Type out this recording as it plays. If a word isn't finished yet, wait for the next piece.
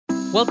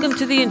Welcome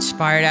to the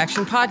Inspired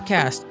Action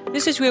Podcast.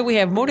 This is where we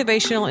have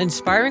motivational,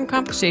 inspiring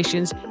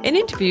conversations and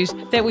interviews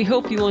that we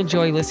hope you will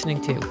enjoy listening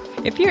to.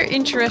 If you're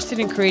interested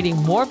in creating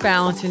more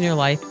balance in your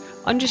life,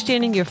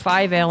 understanding your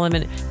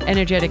 5-element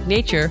energetic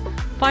nature,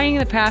 finding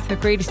the path of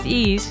greatest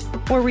ease,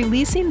 or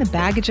releasing the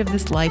baggage of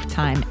this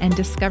lifetime and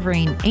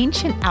discovering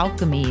ancient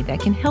alchemy that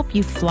can help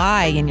you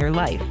fly in your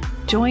life,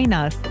 join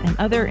us and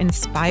other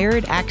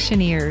inspired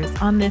actioneers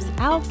on this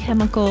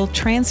alchemical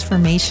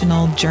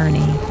transformational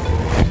journey.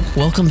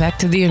 Welcome back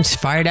to the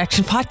Inspired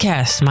Action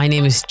Podcast. My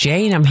name is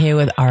Jay, and I'm here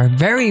with our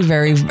very,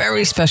 very,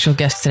 very special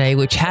guest today,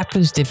 which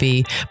happens to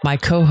be my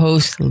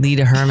co-host,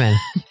 Lita Herman.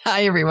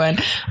 Hi, everyone.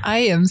 I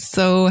am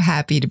so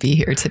happy to be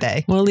here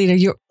today. Well, Lita,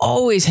 you're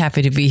always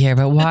happy to be here,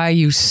 but why are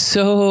you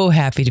so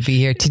happy to be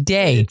here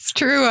today? It's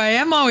true. I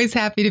am always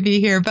happy to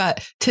be here,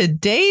 but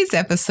today's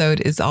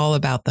episode is all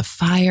about the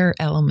fire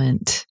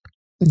element.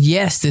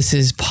 Yes, this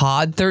is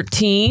Pod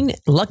 13,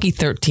 Lucky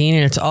 13,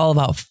 and it's all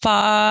about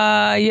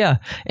fire.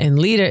 And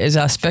Lita is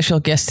our special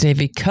guest today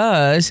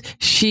because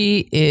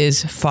she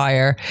is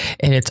fire,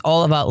 and it's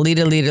all about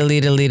Lita.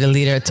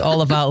 It's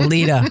all about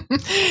Lita.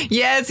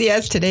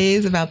 Yes. Today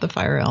is about the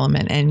fire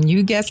element, and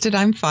you guessed it,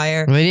 I'm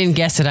fire. They didn't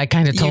guess it. I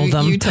kind of told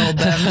them. You told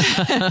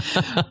them.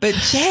 But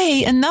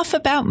Jay, enough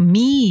about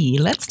me.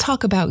 Let's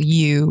talk about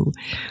you.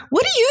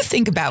 What do you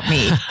think about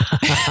me?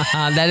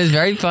 That is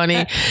very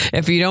funny.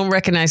 If you don't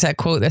recognize that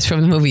quote, that's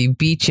from the movie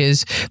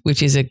Beaches,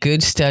 which is a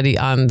good study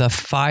on the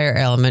fire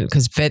element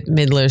because Bette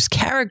Midler's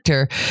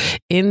character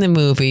in the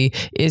movie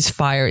is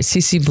fire. It's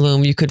Cece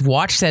Bloom. You could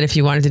watch that if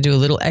you wanted to do a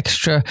little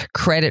extra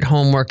credit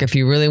homework if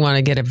you really want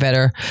to get a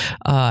better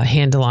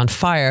handle on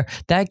fire.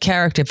 That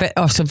character,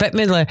 so Bette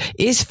Midler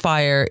is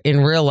fire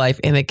in real life,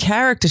 and the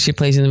character she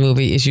plays in the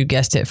movie is, you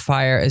guessed it,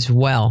 fire as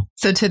well.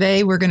 So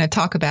today we're going to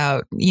talk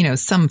about,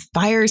 some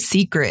fire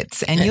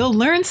secrets, and you'll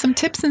learn some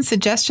tips and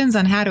suggestions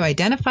on how to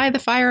identify the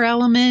fire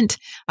element,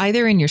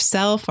 either in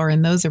yourself or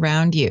in those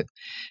around you.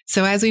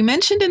 So as we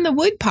mentioned in the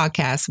Wood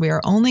podcast, we are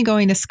only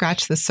going to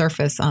scratch the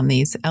surface on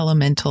these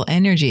elemental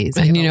energies.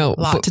 We have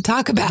a lot to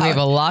talk about. We have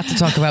a lot to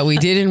talk about. We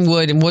did in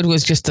Wood, and Wood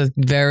was just the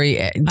very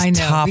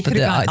top of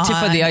the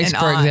tip of the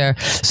iceberg there.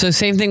 So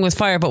same thing with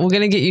fire, but we're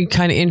going to get you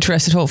kind of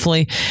interested,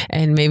 hopefully,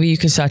 and maybe you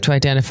can start to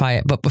identify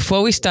it. But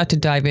before we start to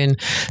dive in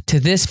to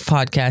this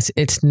podcast,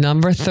 it's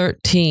number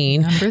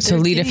 13. So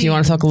Lita, if you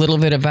want to talk a little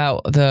bit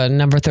about the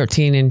number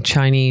 13 in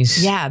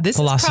Chinese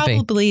philosophy. Is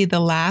probably the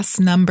last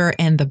number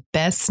and the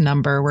best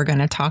number we're going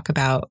to talk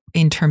about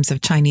in terms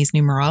of Chinese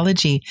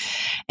numerology.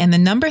 And the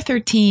number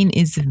 13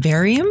 is a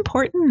very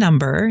important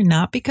number,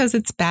 not because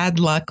it's bad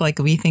luck like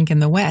we think in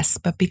the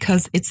West, but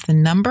because it's the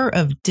number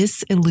of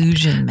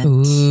disillusionment.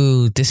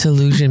 Ooh,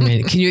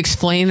 disillusionment. Can you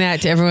explain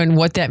that to everyone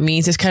what that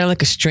means? It's kind of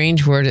like a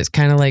strange word. It's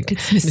kind of like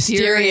it's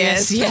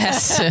mysterious.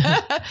 Yes.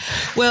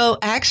 Well,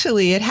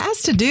 actually, it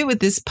has to do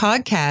with this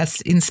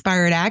podcast,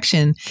 Inspired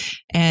Action.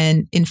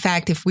 And in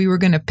fact, if we were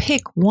going to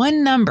pick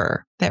one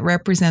number that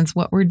represents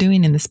what we're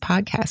doing in this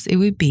podcast, it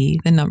would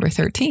be the number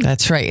 13.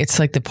 That's right. It's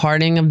like the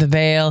parting of the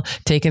veil,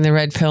 taking the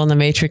red pill in the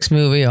Matrix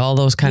movie, all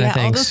those kind of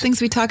things. All those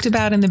things we talked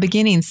about in the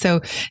beginning.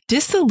 So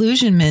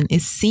disillusionment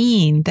is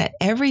seeing that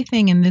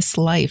everything in this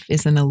life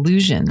is an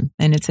illusion,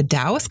 and it's a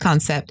Daoist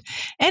concept.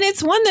 And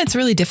it's one that's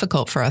really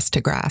difficult for us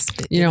to grasp,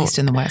 at least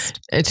in the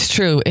West. It's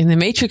true. In the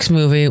Matrix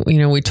movie,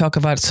 we talk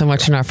about it so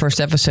much in our first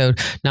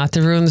episode, not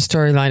to ruin the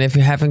storyline. If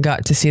you haven't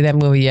got to see that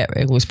movie yet,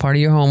 it was part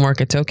of your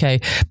homework. It's okay,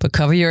 but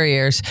cover your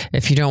ears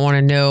if you don't want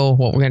to know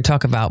what we're going to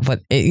talk about.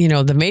 But,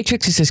 the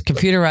Matrix is this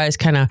computerized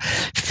kind of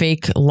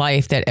fake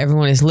life that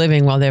everyone is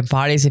living while their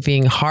bodies are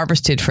being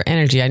harvested for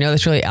energy. I know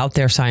that's really out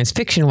there science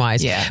fiction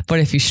wise, but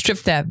if you strip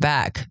that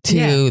back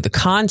to the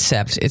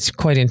concepts, it's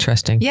quite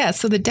interesting. Yeah.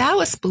 So the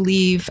Taoists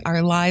believe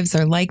our lives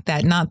are like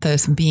that, not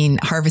the being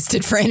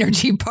harvested for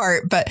energy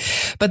part, but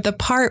the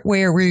part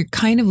where we're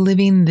kind of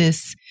living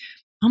this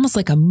almost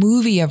like a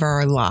movie of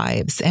our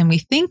lives. And we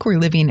think we're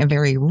living a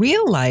very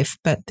real life,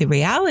 but the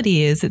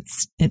reality is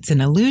it's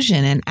an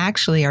illusion. And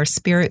actually our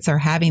spirits are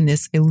having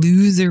this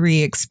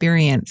illusory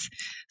experience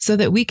so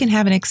that we can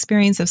have an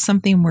experience of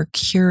something we're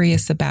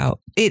curious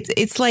about.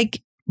 It's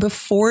like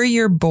before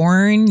you're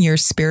born, your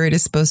spirit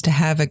is supposed to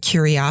have a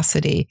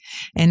curiosity,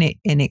 and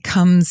it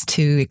comes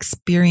to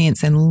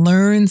experience and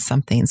learn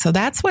something. So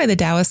that's why the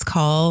Taoists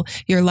call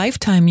your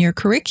lifetime your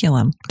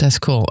curriculum. That's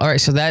cool. All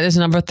right. So that is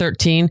number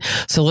 13.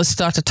 So let's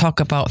start to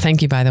talk about,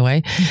 thank you, by the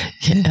way.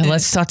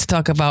 Let's start to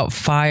talk about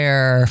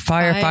fire.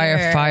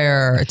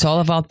 It's all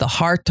about the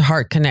heart to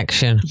heart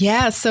connection.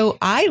 Yeah. So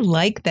I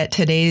like that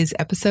today's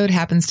episode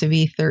happens to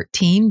be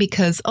 13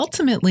 because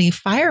ultimately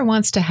fire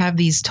wants to have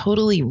these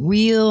totally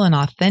real and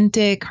authentic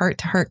authentic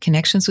heart-to-heart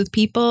connections with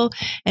people.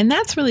 And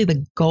that's really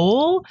the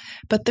goal.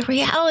 But the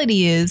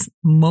reality is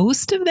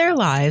most of their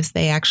lives,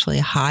 they actually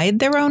hide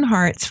their own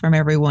hearts from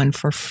everyone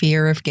for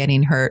fear of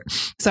getting hurt.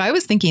 So I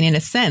was thinking, in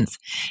a sense,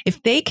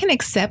 if they can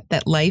accept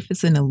that life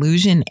is an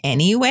illusion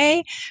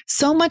anyway,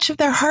 so much of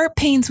their heart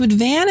pains would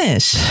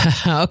vanish.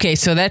 Okay,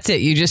 so that's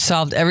it. You just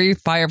solved every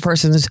fire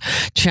person's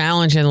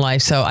challenge in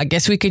life. So I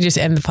guess we could just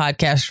end the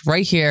podcast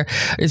right here.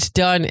 It's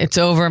done. It's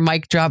over.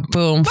 Mic drop.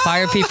 Boom.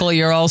 Fire people,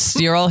 you're all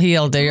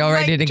healed. You're all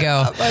ready to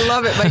go. I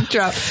love it. Mic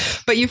drop.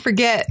 But you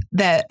forget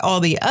that all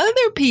the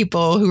other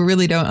people who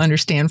really don't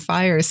understand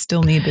fire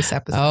still need this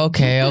episode.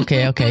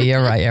 Okay.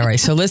 You're right.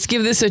 So let's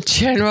give this a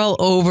general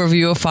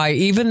overview of fire,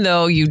 even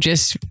though you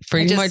just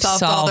pretty much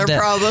solved all their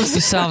problems.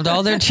 You solved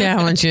all their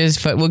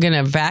challenges, but we're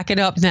going to back it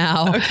up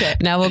now. Okay.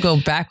 Now we'll go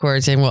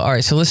backwards and all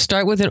right. So let's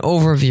start with an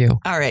overview.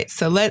 All right.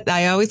 So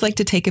I always like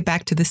to take it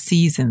back to the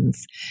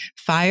seasons.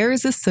 Fire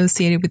is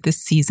associated with the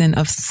season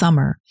of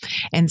summer.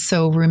 And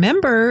so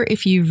remember,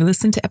 if you've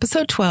listened to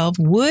episode 12,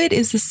 wood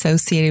is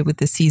associated with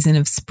the season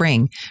of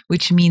spring,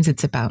 which means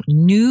it's about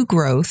new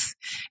growth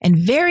and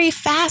very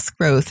fast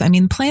growth. I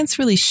mean, plants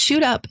really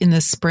shoot up in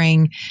the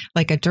spring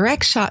like a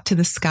direct shot to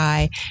the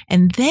sky.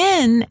 And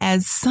then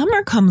as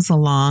summer comes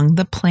along,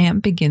 the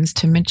plant begins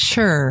to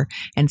mature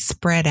and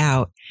spread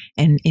out.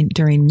 And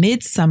during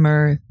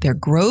midsummer, their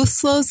growth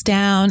slows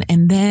down.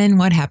 And then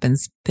what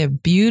happens? The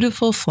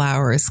beautiful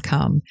flowers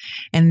come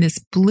and this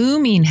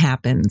blooming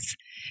happens.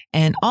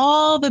 And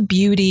all the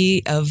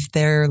beauty of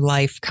their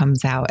life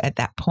comes out at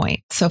that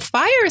point. So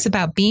fire is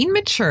about being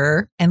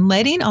mature and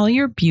letting all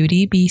your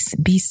beauty be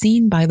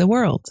seen by the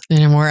world.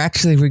 And we're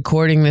actually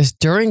recording this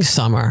during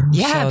summer.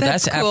 Yeah, so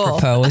that's cool.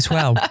 Apropos as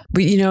well.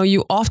 But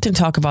you often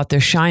talk about their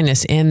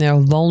shyness and their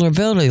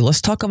vulnerability.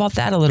 Let's talk about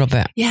that a little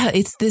bit. Yeah,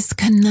 it's this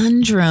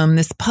conundrum,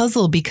 this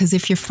puzzle, because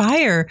if you're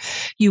fire,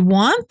 you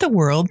want the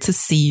world to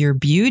see your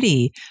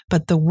beauty,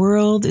 but the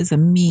world is a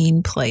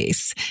mean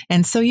place.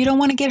 And so you don't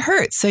want to get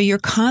hurt. So you're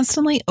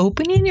constantly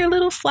opening your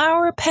little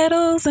flower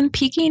petals and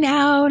peeking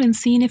out and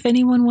seeing if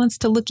anyone wants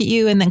to look at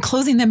you and then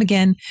closing them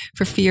again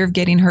for fear of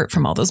getting hurt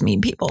from all those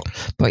mean people.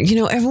 But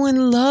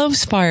everyone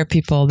loves fire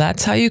people.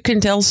 That's how you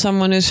can tell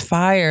someone is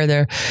fire.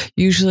 They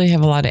usually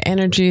have a lot of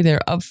energy. They're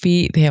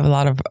upbeat. They have a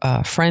lot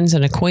of friends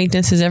and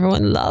acquaintances.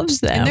 Everyone loves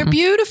them. And they're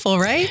beautiful,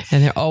 right?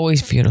 And they're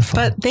always beautiful.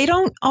 But they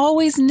don't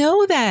always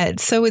know that.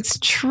 So it's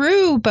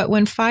true. But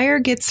when fire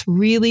gets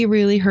really,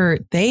 really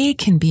hurt, they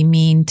can be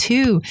mean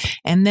too.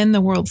 And then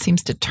the world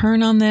seems to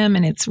turn on them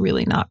and it's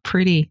really not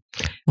pretty.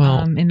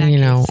 Well,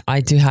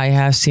 I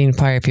have seen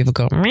fire people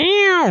go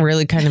meow,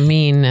 really kind of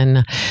mean,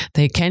 and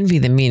they can be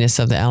the meanest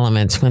of the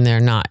elements when they're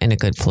not in a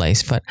good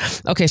place. But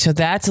okay, so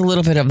that's a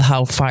little bit of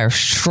how fire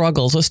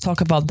struggles. Let's talk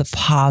about the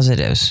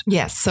positives.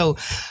 Yes. So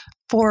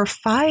for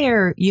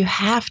fire, you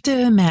have to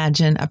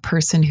imagine a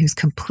person who's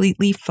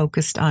completely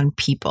focused on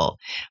people.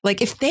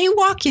 Like if they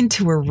walk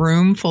into a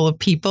room full of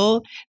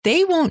people,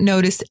 they won't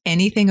notice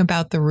anything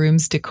about the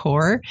room's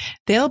decor.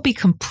 They'll be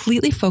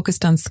completely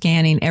focused on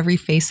scanning every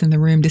face in the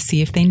room to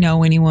see if they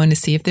know anyone, to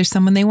see if there's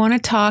someone they want to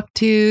talk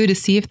to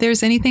see if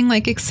there's anything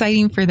like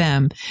exciting for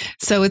them.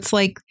 So it's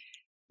like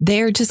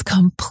they're just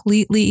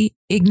completely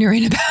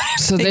ignorant about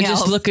it. So they're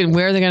just looking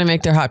where they're going to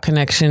make their hot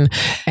connection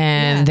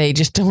and they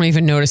just don't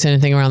even notice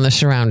anything around the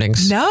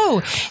surroundings.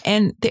 No.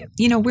 And,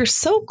 we're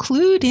so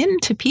clued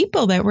into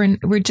people that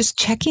we're just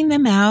checking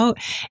them out.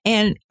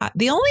 And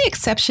the only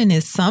exception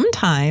is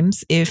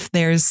sometimes if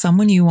there's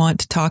someone you want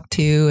to talk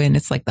to and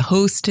it's like the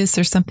hostess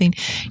or something,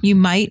 you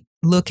might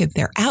look at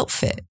their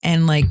outfit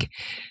and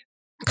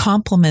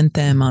compliment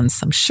them on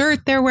some shirt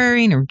they're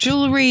wearing or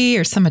jewelry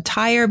or some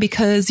attire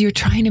because you're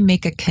trying to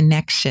make a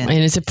connection.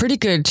 And it's a pretty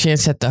good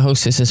chance that the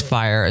hostess is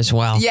fire as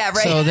well. Yeah, right.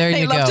 So there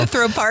you go. They love to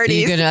throw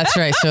parties. That's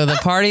right. So the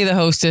party, the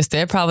hostess,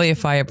 they're probably a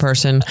fire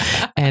person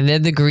and they're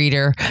the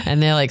greeter.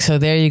 And they're like, so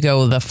there you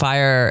go. The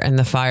fire and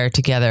the fire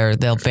together,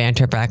 they'll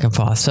banter back and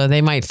forth. So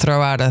they might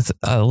throw out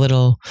a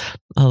little,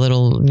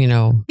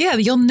 Yeah,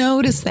 you'll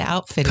notice the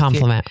outfit.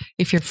 Compliment.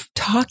 If you're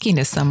talking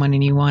to someone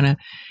and you want to,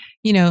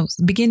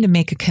 begin to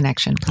make a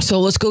connection. So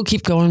let's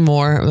keep going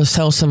more. Let's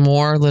tell some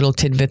more little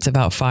tidbits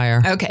about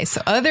fire. Okay.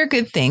 So other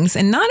good things,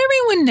 and not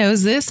everyone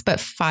knows this, but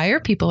fire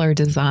people are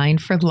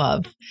designed for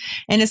love.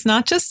 And it's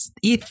not just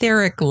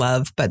etheric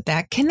love, but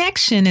that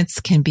connection,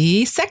 can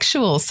be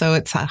sexual. So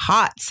it's a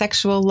hot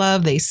sexual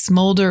love. They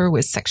smolder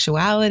with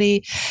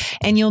sexuality.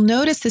 And you'll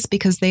notice this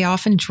because they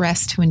often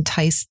dress to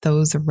entice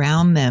those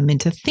around them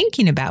into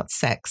thinking about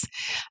sex.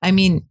 I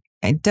mean,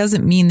 it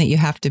doesn't mean that you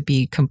have to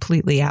be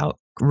completely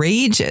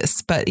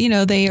outrageous, but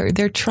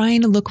they're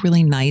trying to look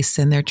really nice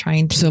and they're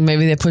trying to. So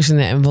maybe they're pushing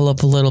the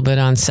envelope a little bit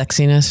on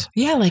sexiness.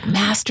 Yeah, like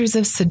masters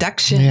of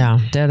seduction. Yeah,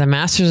 they're the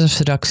masters of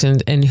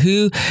seduction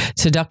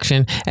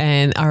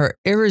and are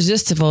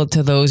irresistible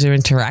to those who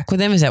interact with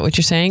them. Is that what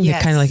you're saying? Yes.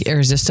 They're kind of like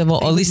irresistible,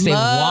 or at least they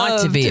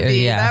want to be.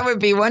 Yeah, that would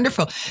be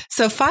wonderful.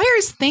 So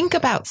fires think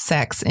about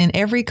sex in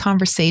every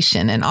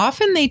conversation, and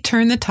often they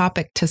turn the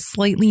topic to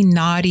slightly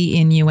naughty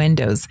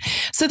innuendos.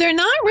 So they're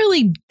not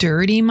really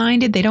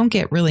dirty-minded. They don't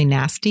get really nasty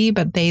nasty,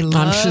 but they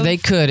love... I'm sure they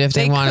could if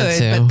they wanted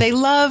to. But they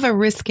love a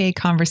risque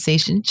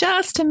conversation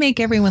just to make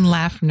everyone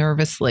laugh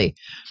nervously.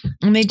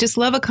 And they just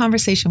love a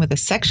conversation with a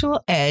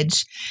sexual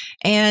edge.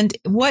 And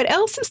what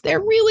else is there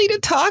really to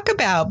talk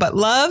about but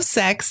love,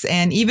 sex,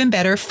 and even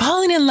better,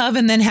 falling in love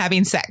and then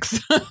having sex?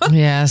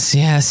 Yes,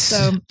 yes.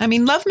 So, I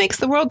mean, love makes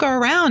the world go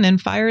around, and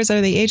fires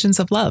are the agents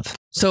of love.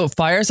 So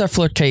fires are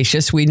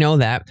flirtatious. We know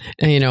that,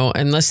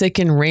 unless they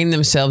can rein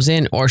themselves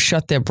in or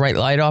shut their bright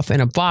light off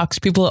in a box,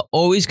 people are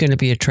always going to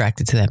be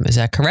attracted to them. Is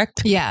that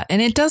correct? Yeah.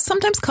 And it does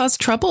sometimes cause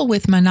trouble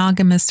with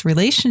monogamous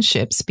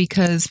relationships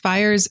because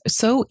fires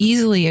so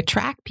easily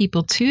attract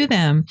people to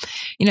them.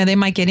 They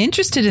might get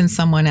interested in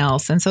someone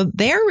else. And so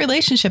their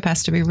relationship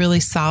has to be really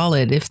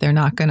solid if they're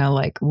not going to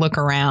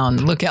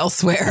look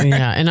elsewhere.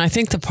 Yeah. And I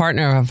think the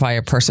partner of a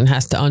fire person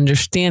has to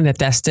understand that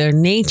that's their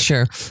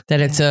nature,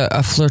 that it's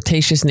a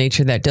flirtatious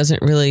nature. That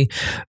doesn't really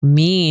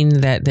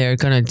mean that they're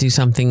going to do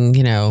something,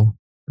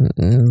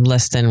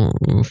 less than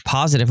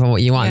positive of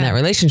what you want in that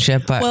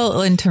relationship. But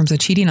well, in terms of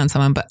cheating on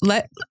someone, but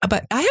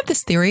I have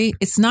this theory.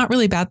 It's not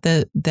really about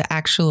the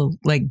actual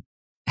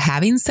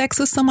having sex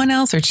with someone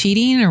else or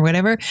cheating or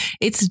whatever.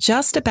 It's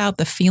just about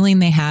the feeling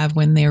they have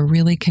when they're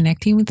really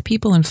connecting with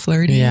people and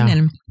flirting. Yeah.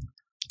 And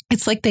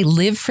it's like they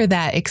live for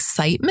that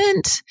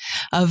excitement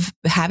of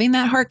having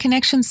that heart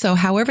connection. So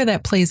however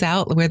that plays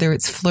out, whether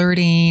it's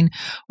flirting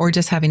or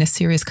just having a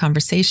serious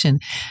conversation,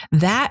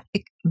 that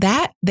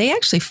they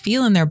actually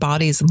feel in their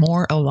bodies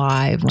more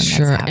alive when that's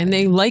happening. And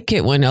they like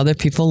it when other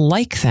people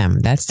like them.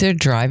 That's their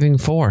driving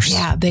force.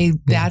 Yeah,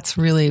 that's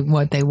really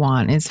what they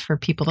want, is for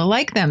people to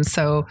like them.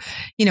 So,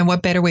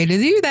 what better way to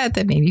do that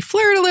than maybe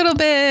flirt a little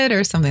bit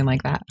or something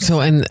like that. So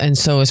and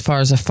so as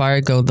far as a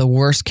fire go, the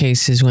worst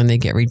case is when they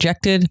get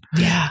rejected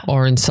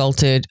or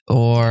insulted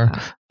or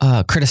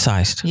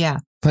criticized. Yeah.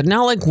 But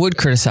not like wood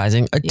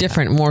criticizing, a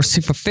different, more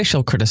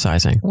superficial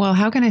criticizing. Well,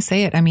 how can I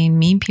say it? I mean,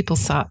 mean people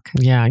suck.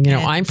 Yeah.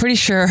 I'm pretty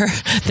sure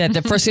that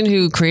the person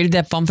who created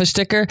that bumper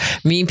sticker,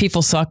 mean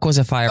people suck, was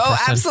a fire person.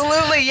 Oh,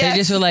 absolutely. Yes. They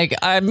just were like,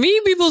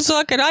 mean people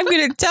suck, and I'm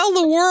going to tell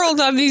the world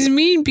I'm these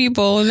mean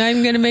people, and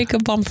I'm going to make a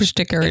bumper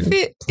sticker and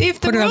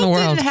if the world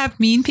didn't have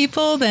mean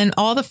people, then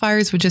all the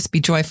fires would just be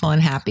joyful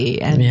and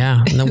happy. And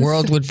the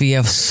world would be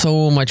a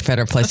so much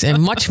better place and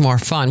much more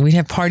fun. We'd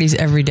have parties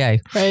every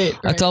day. Right.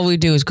 That's all we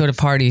do is go to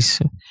parties.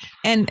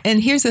 And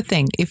here's the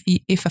thing: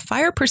 if a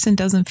fire person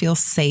doesn't feel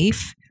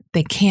safe,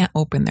 they can't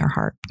open their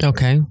heart.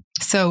 Okay.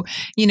 So,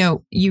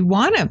 you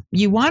want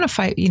to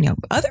fight,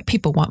 other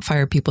people want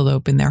fire people to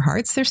open their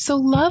hearts. They're so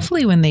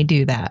lovely when they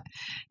do that.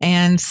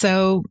 And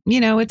so,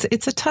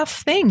 it's a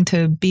tough thing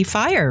to be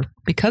fire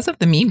because of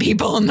the mean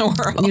people in the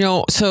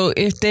world. So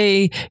if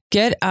they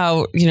get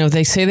out,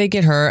 they say they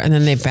get hurt and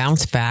then they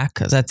bounce back.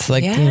 That's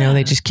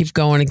they just keep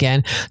going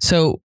again.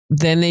 So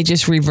then they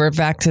just revert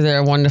back to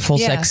their wonderful,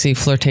 sexy,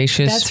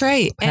 flirtatious, that's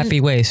right, happy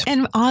ways.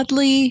 And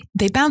oddly,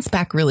 they bounce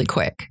back really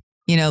quick,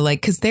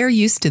 because they're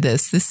used to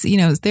this.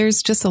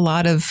 There's just a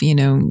lot of,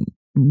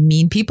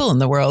 mean people in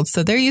the world.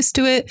 So they're used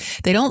to it.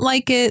 They don't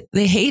like it.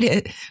 They hate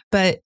it.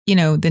 But,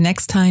 the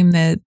next time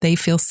that they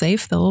feel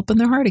safe, they'll open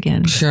their heart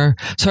again. Sure.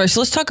 So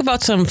let's talk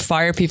about some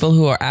fire people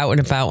who are out and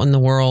about in the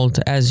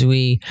world as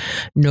we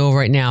know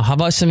right now. How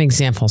about some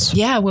examples?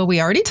 Yeah. Well, we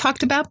already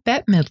talked about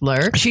Bette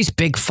Midler. She's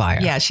big fire.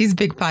 Yeah, she's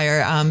big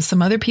fire.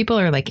 Some other people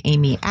are like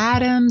Amy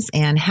Adams,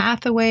 Anne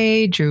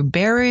Hathaway, Drew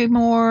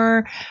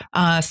Barrymore,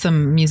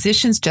 some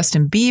musicians,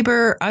 Justin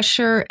Bieber,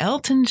 Usher,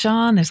 Elton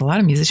John. There's a lot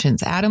of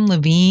musicians. Adam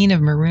Levine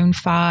of Maroon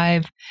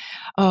 5.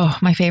 Oh,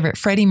 my favorite,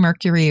 Freddie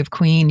Mercury of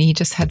Queen. He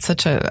just had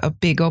such a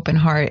big open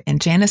heart.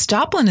 And Janis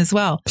Joplin as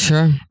well.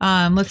 Sure.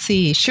 Let's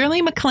see.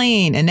 Shirley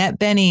MacLaine, Annette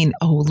Bening.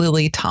 Oh,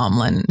 Lily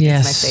Tomlin. Yes,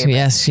 is my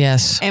favorite.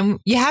 Yes. And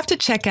you have to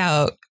check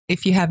out,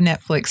 if you have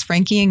Netflix,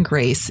 Frankie and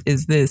Grace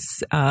is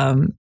this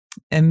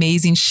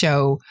amazing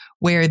show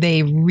where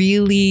they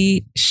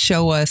really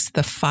show us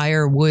the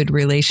fire-wood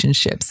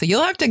relationship. So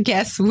you'll have to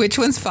guess which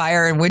one's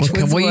fire and which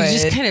one's wood. Well, you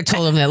just kind of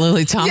told them that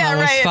Lily Tomlin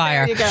was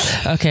fire.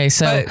 Okay,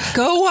 so but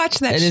go watch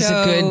that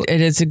show.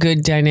 It is a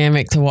good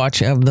dynamic to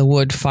watch of the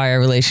wood-fire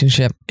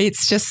relationship.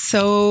 It's just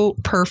so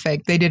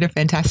perfect. They did a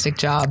fantastic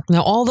job.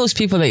 Now, all those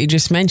people that you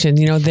just mentioned,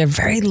 they're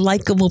very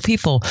likable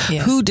people.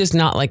 Yeah. Who does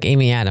not like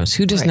Amy Adams?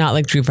 Who does not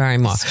like Drew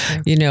Barrymore?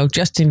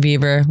 Justin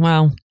Bieber,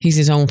 well, he's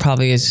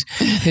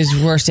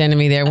his worst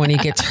enemy there when he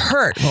gets hurt.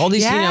 All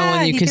these,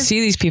 when you can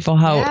see these people,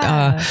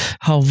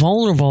 how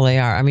vulnerable they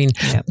are. I mean,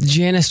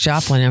 Janis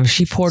Joplin,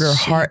 she poured her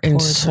heart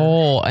and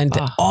soul, and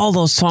all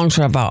those songs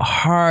are about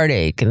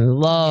heartache and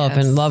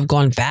love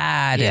gone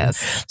bad.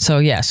 Yes.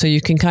 And so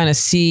you can kind of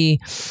see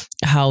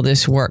how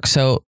this works.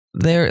 So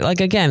they're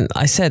again,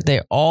 I said,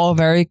 they're all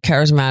very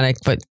charismatic,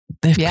 but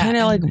they're kind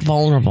of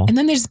vulnerable. And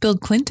then there's Bill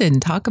Clinton.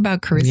 Talk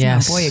about charisma.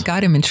 Yes. Boy, it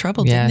got him in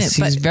trouble, didn't it?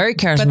 He's very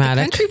charismatic. But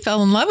the country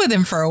fell in love with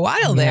him for a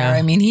while there.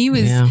 I mean, he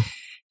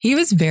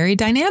was very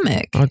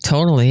dynamic. Oh,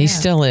 totally. He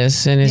still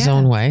is in his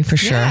own way, for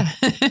sure.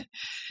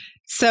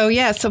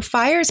 Yeah. So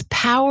fire's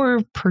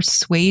power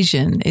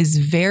persuasion is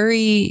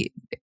very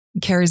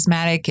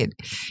charismatic.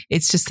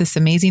 It's just this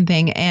amazing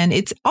thing. And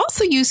it's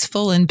also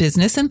useful in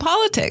business and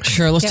politics.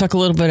 Sure. Let's talk a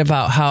little bit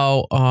about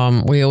how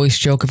we always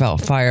joke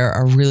about fire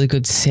are really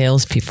good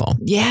salespeople.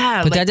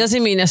 Yeah. But that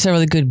doesn't mean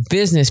necessarily good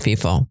business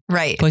people.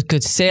 Right. But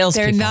good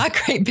salespeople. They're not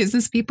great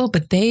business people,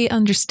 but they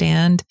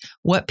understand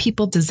what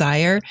people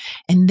desire.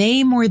 And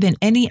they, more than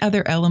any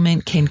other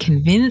element, can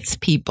convince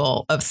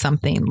people of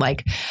something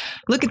like,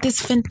 look at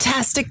this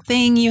fantastic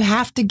thing. You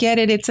have to get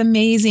it. It's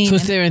amazing. So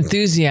it's their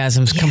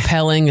enthusiasm. It's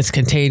compelling. It's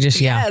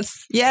contagious. Yeah.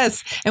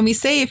 Yes. And we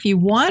say if you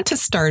want to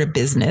start a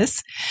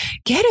business,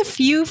 get a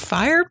few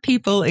fire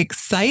people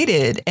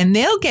excited and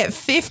they'll get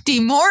 50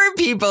 more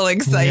people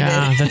excited.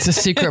 Yeah, that's a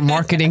secret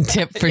marketing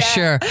tip for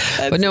sure.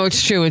 But no,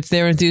 it's true. It's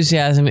their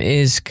enthusiasm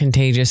is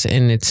contagious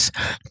and it's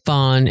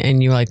fun.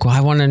 And you're like, well,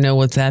 I want to know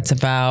what that's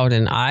about.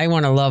 And I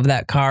want to love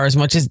that car as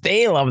much as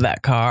they love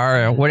that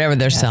car or whatever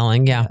they're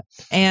selling. Yeah.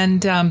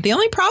 And the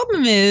only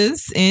problem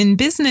is in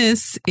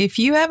business, if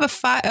you have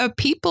a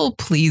people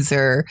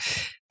pleaser,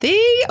 they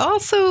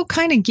also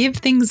kind of give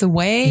things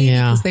away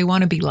because they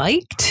want to be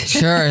liked.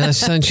 Sure.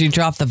 Since you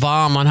drop the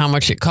bomb on how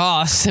much it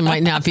costs, it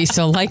might not be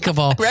so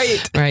likable.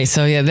 Right.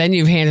 So then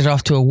you've handed it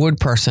off to a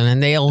wood person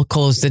and they'll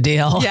close the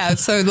deal. Yeah.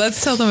 So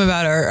let's tell them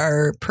about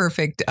our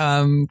perfect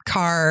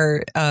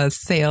car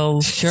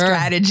sales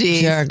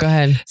strategy. Sure. Go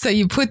ahead. So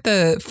you put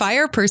the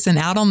fire person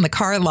out on the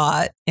car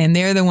lot and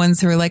they're the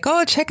ones who are like,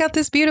 oh, check out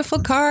this beautiful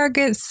car.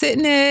 Sit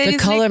in it. The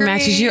color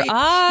matches your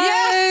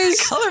eyes.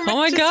 Oh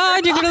my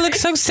God. You're going to look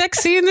so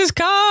sexy in this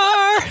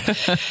car.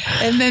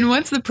 And then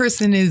once the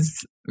person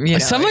is,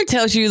 if someone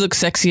tells you look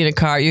sexy in a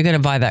car, you're going to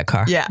buy that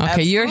car. Yeah. Okay.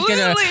 Absolutely. You're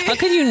going to, how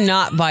can you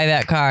not buy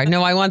that car?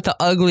 No, I want the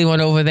ugly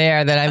one over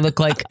there that I look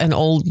like an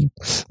old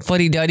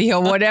fuddy-duddy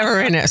or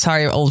whatever in it.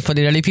 Sorry, old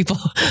fuddy-duddy people.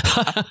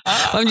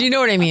 You know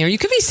what I mean? Or you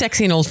could be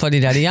sexy and old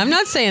fuddy-duddy. I'm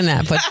not saying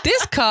that, but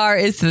this car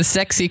is the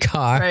sexy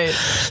car. Right.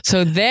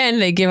 So then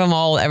they give them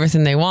all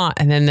everything they want.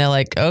 And then they're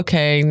like,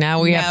 okay,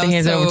 now we have to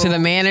hand it over to the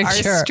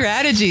manager. Our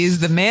strategy is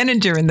the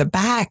manager in the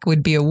back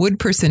would be a wood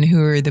person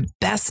who are the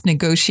best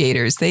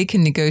negotiators. They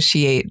can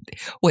negotiate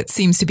what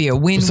seems to be a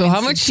win-win So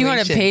how much situation. do you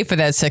want to pay for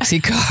that sexy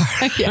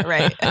car? Yeah,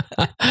 right.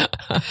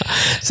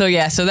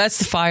 So that's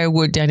the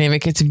firewood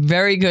dynamic. It's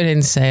very good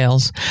in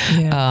sales.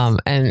 Yes.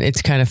 And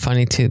it's kind of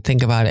funny to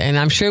think about it. And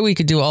I'm sure we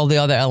could do all the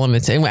other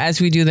elements. And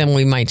as we do them,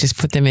 we might just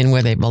put them in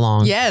where they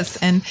belong. Yes.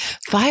 And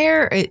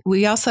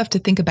we also have to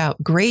think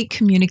about great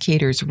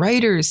communicators,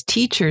 writers,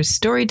 teachers,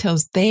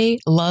 storytellers. They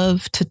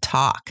love to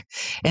talk.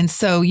 And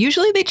so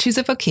usually they choose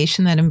a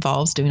vocation that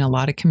involves doing a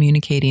lot of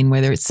communicating,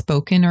 whether it's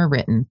spoken or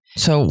written.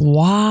 So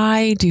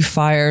why do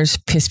fires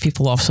piss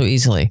people off so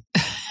easily?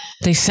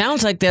 They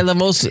sound like they're the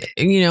most,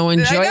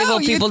 enjoyable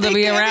people to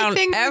be around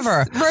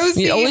ever.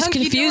 Rosy, it always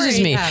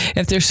confuses me. Yeah.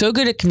 If they're so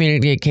good at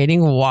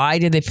communicating, why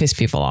do they piss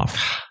people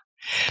off?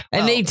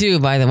 And they do,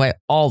 by the way,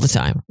 all the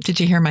time. Did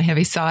you hear my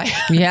heavy sigh?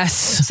 Yes.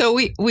 So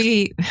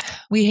we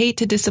hate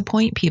to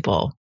disappoint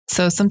people.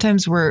 So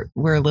sometimes we're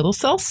a little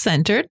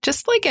self-centered,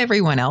 just like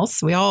everyone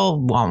else. We all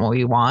want what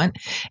we want.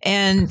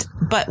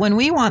 But when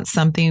we want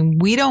something,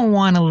 we don't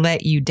want to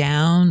let you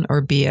down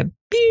or be a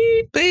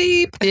beep,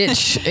 beep.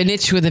 An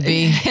itch with a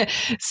B.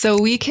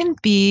 So we can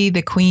be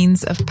the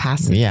queens of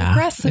passive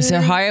aggressive. Is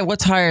there higher?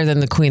 What's higher than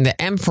the queen?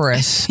 The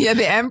empress. Yeah,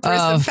 the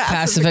empress of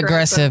passive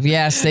aggressive.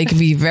 Yes, they can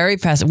be very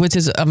passive, which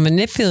is a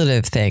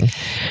manipulative thing,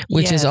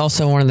 which is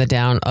also one of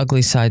the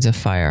ugly sides of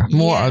fire.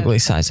 More ugly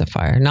sides of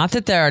fire. Not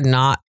that they're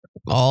not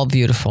all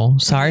beautiful.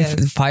 Sorry,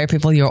 fire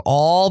people, you're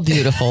all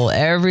beautiful,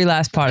 every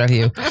last part of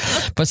you.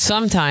 But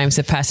sometimes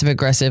the passive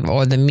aggressive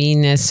or the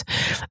meanness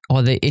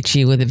or the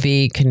itchy with a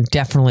V can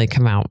definitely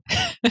come out.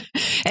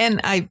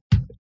 And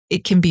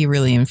it can be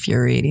really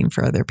infuriating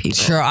for other people.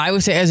 Sure. I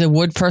would say as a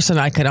wood person,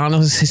 I could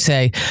honestly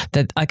say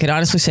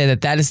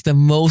that is the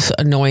most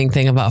annoying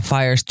thing about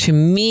fires to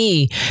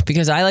me,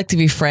 because I like to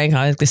be frank.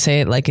 I like to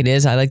say it like it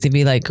is. I like to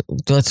be like,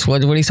 what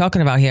are you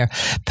talking about here?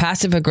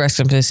 Passive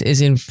aggressiveness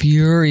is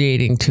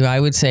infuriating to,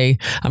 I would say,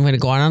 I'm going to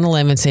go out on a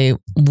limb and say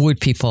wood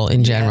people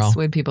in general. Yes,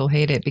 wood people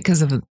hate it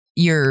because of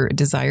your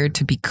desire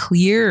to be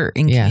clear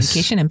in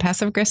communication, and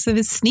passive aggressive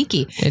is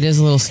sneaky. It is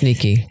a little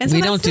sneaky. So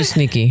we don't do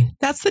sneaky.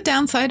 That's the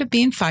downside of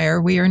being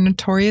fire. We are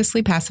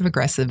notoriously passive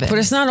aggressive. But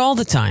it's not all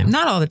the time.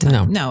 Not all the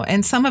time. No.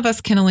 And some of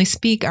us can only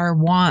speak our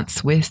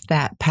wants with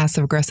that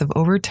passive aggressive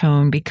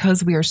overtone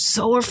because we are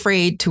so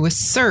afraid to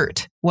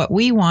assert what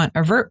we want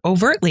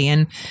overtly.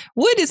 And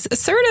wood is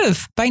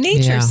assertive by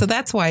nature. Yeah. So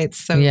that's why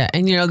it's so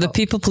And the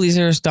people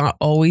pleaser is not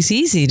always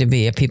easy to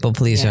be a people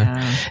pleaser.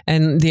 Yeah.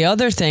 And the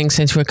other thing,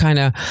 since we're kind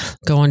of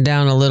going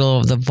down a little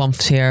of the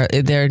bumps here,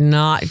 they're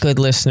not good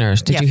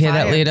listeners. Did you hear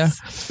that, Lita?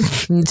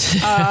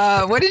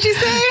 What did you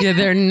say? Yeah,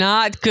 they're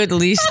not good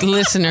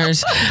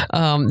listeners.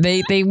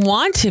 They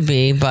want to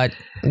be, but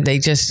they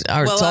just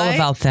are. It's all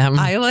about them.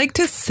 I like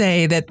to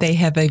say that they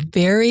have a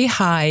very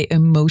high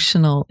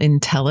emotional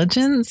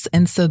intelligence.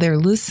 And so they're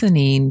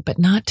listening, but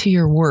not to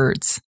your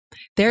words.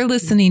 They're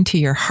listening to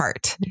your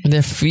heart.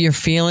 Your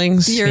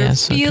feelings. Your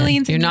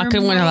feelings. Okay. You're not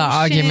going to win an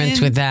argument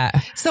with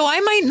that. So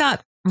I might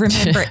not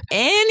remember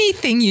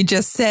anything you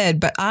just said,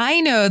 but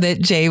I know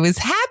that Jay was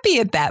happy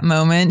at that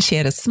moment. She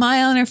had a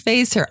smile on her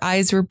face. Her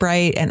eyes were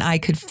bright, and I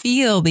could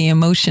feel the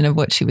emotion of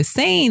what she was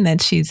saying,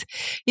 that she's,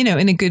 in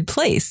a good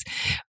place.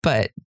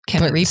 But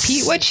can I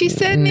repeat what she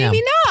said? No.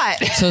 Maybe not.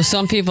 So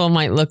some people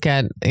might look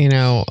at,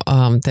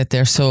 that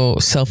they're so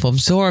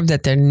self-absorbed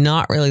that they're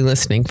not really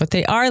listening, but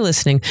they are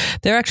listening.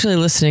 They're actually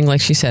listening,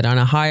 like she said, on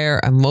a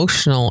higher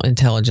emotional,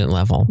 intelligent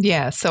level.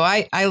 Yeah. So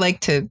I like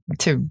to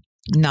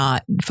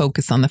not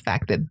focus on the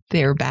fact that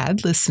they're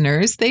bad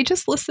listeners. They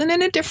just listen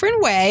in a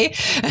different way.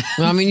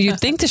 Well, you'd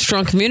think the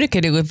strong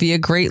communicator would be a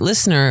great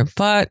listener,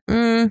 but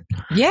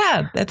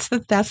yeah, that's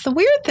the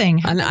weird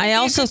thing. And I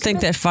also think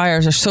that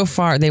fires are so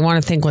far, they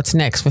want to think what's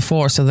next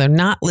before, so they're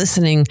not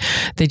listening.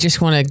 They just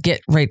want to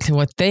get right to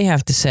what they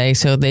have to say,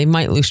 so they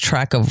might lose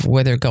track of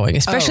where they're going,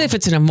 especially if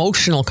it's an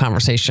emotional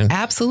conversation.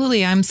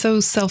 Absolutely. I'm so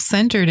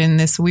self-centered in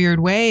this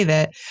weird way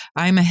that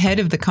I'm ahead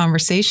of the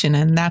conversation,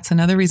 and that's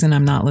another reason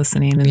I'm not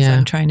listening.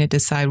 I'm trying to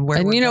decide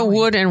where we're going.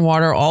 Wood and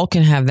water all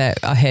can have that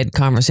ahead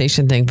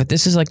conversation thing, but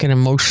this is like an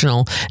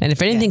emotional. And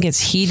if anything gets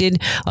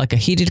heated, like a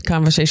heated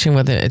conversation,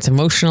 whether it's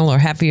emotional or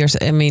happy,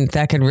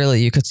 that could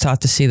really, you could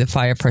start to see the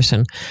fire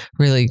person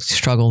really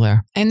struggle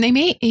there. And they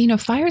may,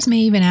 fires may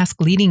even ask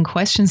leading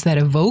questions that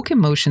evoke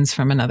emotions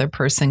from another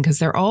person, because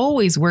they're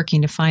always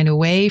working to find a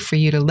way for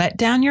you to let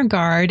down your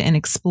guard and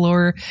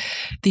explore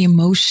the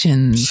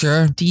emotions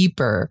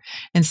deeper.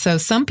 And so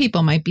some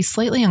people might be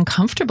slightly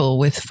uncomfortable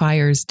with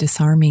fire's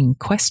disarming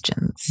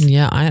questions.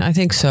 Yeah, I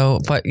think so.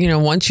 But,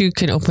 once you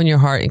can open your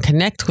heart and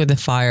connect with the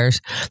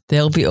fires,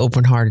 they'll be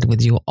open-hearted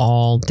with you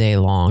all day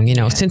long.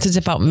 Since it's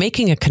about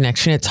making a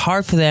connection, it's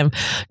hard for them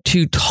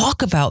to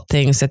talk about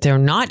things that they're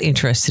not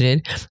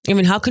interested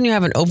in. How can you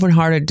have an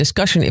open-hearted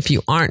discussion if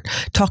you aren't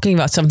talking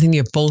about something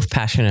you're both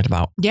passionate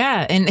about?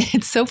 Yeah, and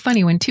it's so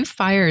funny when two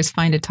fires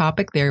find a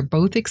topic they're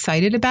both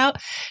excited about,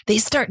 they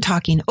start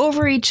talking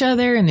over each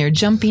other, and they're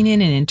jumping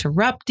in and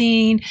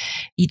interrupting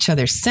each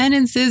other's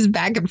sentences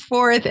back and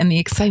forth, and the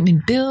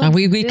excitement builds.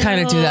 We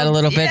kind of do that a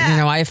little bit.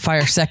 I have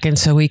fire second,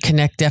 so we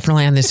connect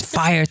definitely on this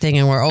fire thing,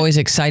 and we're always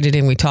excited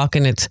and we talk.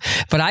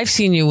 But I've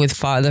seen you with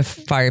the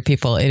fire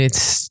people, and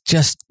it's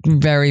just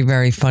very,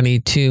 very funny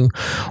to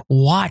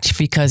watch,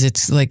 because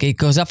it's like it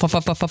goes up,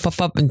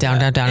 and down,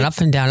 down, down, up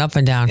and down, up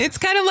and down. It's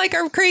kind of like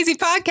our crazy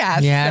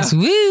podcast. Yes, so.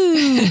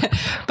 Woo!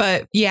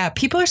 But yeah,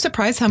 people are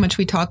surprised how much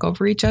we talk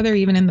over each other,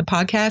 even in the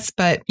podcast.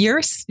 But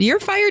you're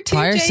fire too.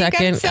 Fire Jay,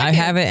 second. I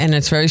have it, and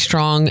it's very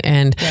strong,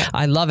 and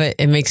I love it.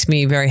 It makes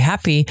me very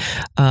happy,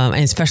 and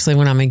especially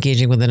when I'm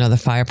engaging with another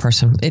fire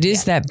person. It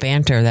is that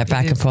banter, that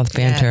back and forth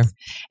banter. Yes.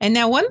 And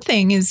now one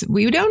thing is,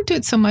 we don't do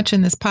it so much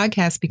in this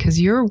podcast because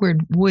you're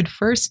wood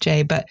first,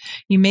 Jay, but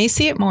you may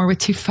see it more with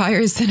two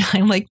fires, and I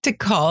like to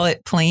call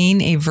it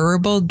playing a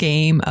verbal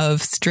game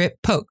of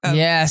strip poke.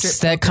 Yes,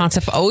 that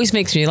concept always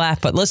makes me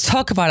laugh, but let's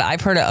talk about it.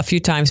 I've heard it a few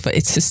times, but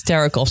it's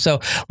hysterical. So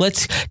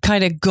let's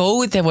kind of go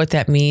with what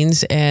that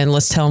means, and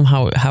let's tell them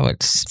how it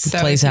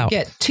plays out.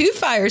 Get two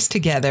fires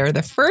together.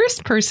 The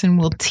first person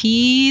will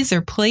tease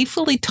or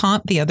playfully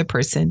taunt the other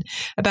person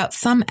about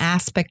some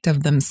aspect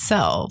of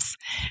themselves.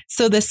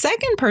 So the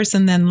second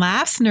person then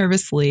laughs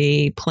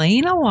nervously,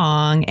 playing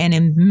along, and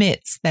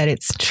admits that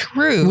it's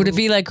true. Would it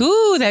be like,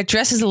 ooh, that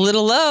dress is a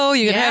little low.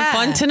 You're going to have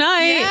fun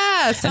tonight.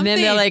 Yeah. And then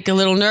they're like a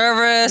little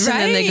nervous, and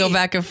then they go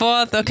back and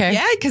forth. Okay.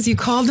 Yeah, because you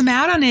called them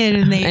out on it,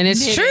 and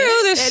it's true.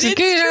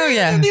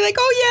 Yeah. They'll be like,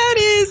 oh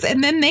yeah, it is.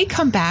 And then they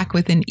come back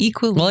with an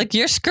equally. Well, like,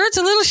 your skirt's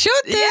a little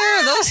short there.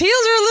 Yeah. Those heels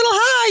are a little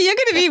high. You're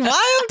going to be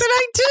wild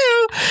tonight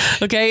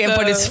too. Okay. So,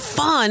 but it's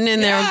fun,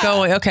 and they're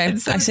going, okay.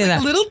 So I say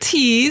that. A little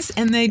tease,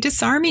 and they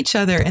disarm each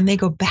other, and they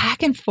go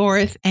back and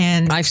forth.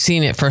 And I've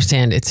seen it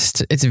firsthand.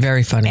 It's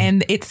very funny.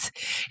 And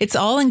it's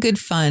all in good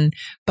fun,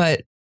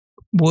 but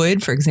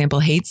Wood, for example,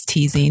 hates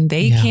teasing.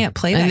 They can't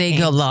play that game.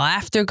 The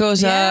laughter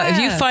goes up. If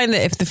you find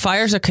that if the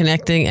fires are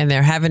connecting and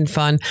they're having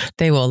fun,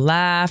 they will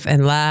laugh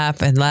and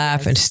laugh and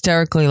laugh and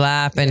hysterically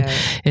laugh. And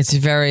it's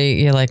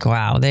you're like,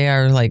 wow, they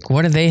are like,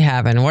 what are they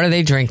having? What are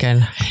they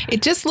drinking?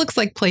 It just looks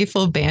like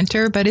playful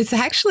banter, but it's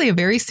actually a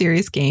very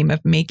serious game of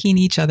making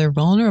each other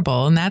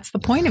vulnerable. And that's the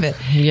point of it.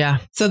 Yeah.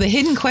 So the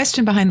hidden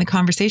question behind the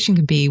conversation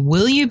could be,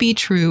 will you be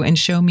true and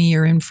show me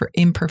your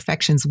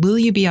imperfections? Will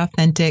you be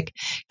authentic?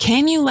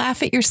 Can you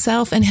laugh at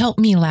yourself and help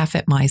me laugh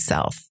at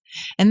myself?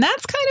 And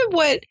that's kind of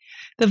what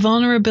the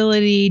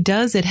vulnerability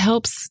does. It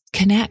helps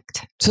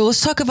connect. So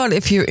let's talk about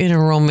if you're in a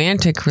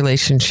romantic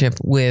relationship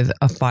with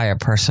a fire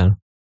person.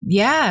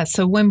 Yeah.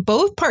 So when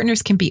both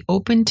partners can be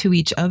open to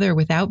each other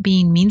without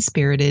being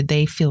mean-spirited,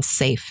 they feel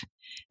safe.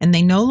 And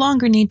they no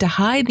longer need to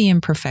hide the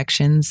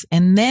imperfections,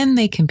 and then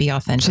they can be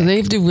authentic. So they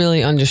have to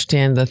really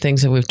understand the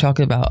things that we've talked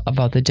about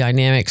the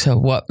dynamics of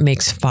what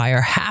makes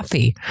fire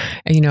happy.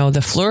 And,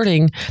 the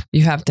flirting,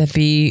 you have to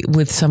be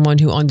with someone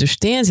who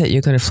understands that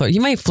you're going to flirt.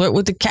 You might flirt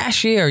with the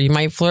cashier. You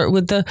might flirt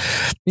with the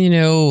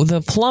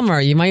plumber.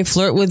 You might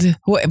flirt with,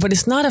 but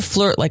it's not a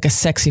flirt like a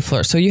sexy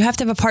flirt. So you have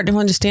to have a partner who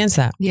understands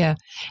that. Yeah.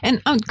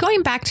 And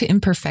going back to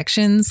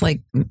imperfections,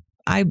 like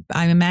I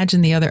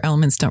imagine the other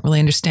elements don't really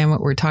understand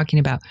what we're talking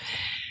about.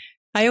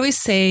 I always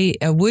say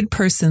a wood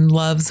person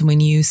loves when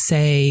you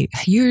say,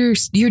 you're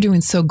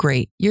doing so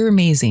great. You're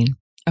amazing.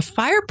 A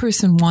fire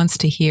person wants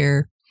to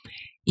hear,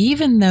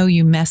 even though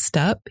you messed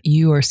up,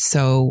 you are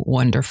so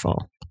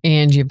wonderful.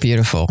 And you're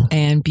beautiful.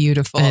 And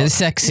beautiful. And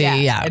sexy.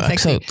 Yeah.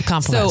 Sexy. So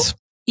compliments. So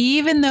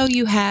even though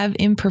you have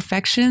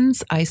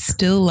imperfections, I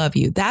still love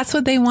you. That's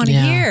what they want to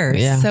hear.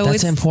 Yeah, so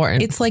that's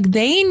important. It's like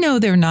they know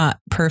they're not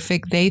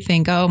perfect. They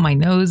think, oh, my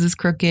nose is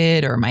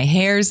crooked or my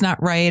hair's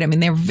not right. I mean,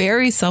 they're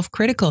very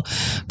self-critical.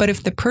 But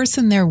if the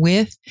person they're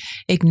with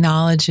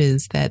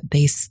acknowledges that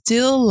they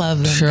still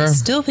love them, they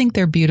still think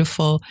they're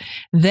beautiful,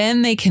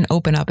 then they can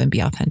open up and be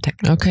authentic.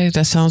 Okay,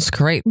 that sounds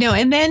great. No,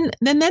 and then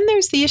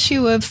there's the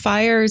issue of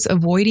fires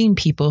avoiding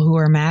people who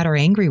are mad or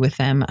angry with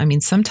them. I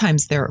mean,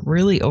 sometimes they're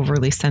really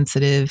overly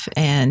sensitive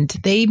and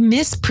they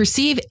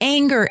misperceive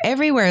anger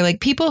everywhere. Like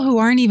people who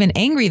aren't even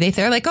angry,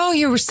 they're like, oh,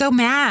 you were so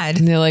mad.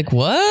 And they're like,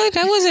 what?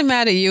 I wasn't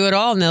mad at you at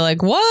all. And they're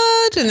like,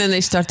 what? And then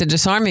they start the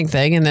disarming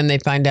thing and then they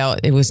find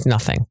out it was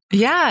nothing.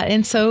 Yeah.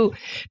 And so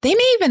they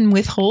may even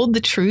withhold the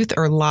truth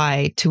or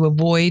lie to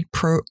avoid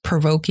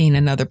provoking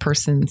another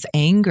person's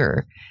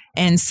anger.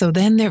 And so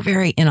then they're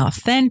very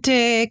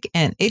inauthentic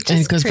and it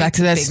goes back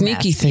to that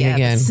sneaky thing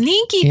again.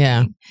 Sneaky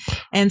thing.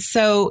 And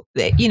so,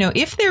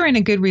 if they're in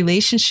a good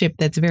relationship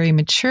that's very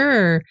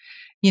mature,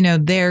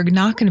 they're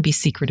not going to be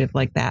secretive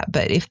like that.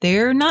 But if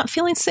they're not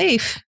feeling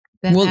safe,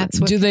 then that's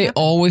what do they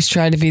always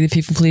try to be the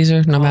people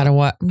pleaser no matter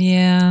what?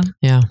 Yeah.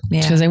 Yeah.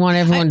 Because they want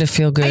everyone to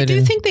feel good. I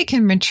do think they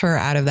can mature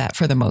out of that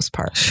for the most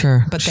part.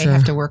 Sure. But they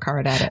have to work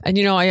hard at it. And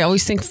I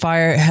always think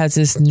fire has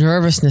this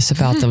nervousness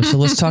about them. So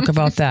let's talk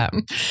about that.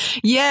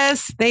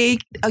 Yes. They,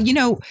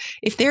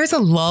 if there's a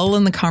lull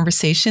in the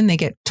conversation, they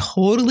get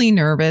totally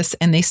nervous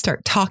and they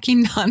start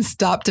talking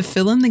nonstop to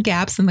fill in the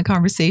gaps in the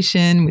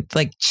conversation with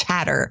like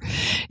chatter,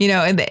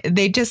 and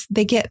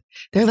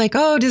they're like,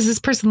 oh, does this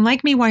person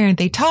like me? Why aren't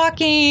they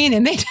talking?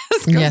 And they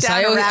just go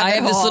down a rabbit I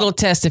have this hole. little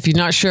test. If you're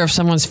not sure if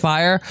someone's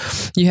fire,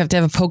 you have to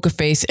have a poker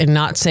face and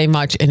not say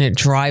much, and it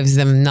drives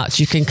them nuts.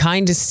 You can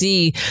kind of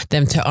see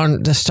them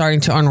starting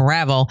to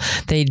unravel.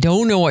 They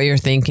don't know what you're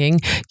thinking.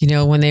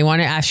 When they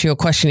want to ask you a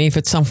question, if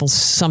it's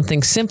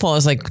something simple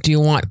as like, do you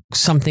want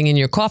something in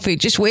your coffee?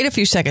 Just wait a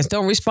few seconds.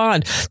 Don't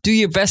respond. Do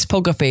your best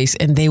poker face,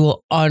 and they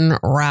will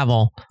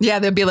unravel. Yeah,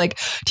 they'll be like,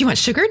 do you want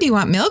sugar? Do you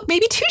want milk?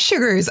 Maybe 2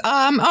 sugars.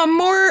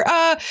 More.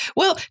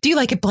 Well, do you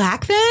like it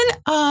black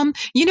then?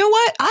 You know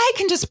what? I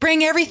can just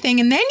bring everything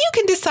and then you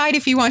can decide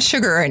if you want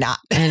sugar or not.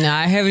 And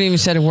I haven't even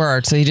said a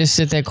word. So you just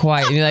sit there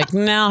quiet and you're like,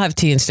 no, I'll have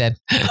tea instead.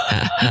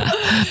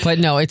 But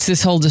no, it's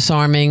this whole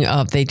disarming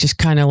of they just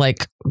kind of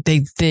like,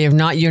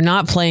 you're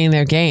not playing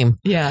their game.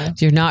 Yeah.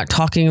 You're not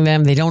talking to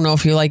them. They don't know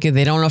if you like it.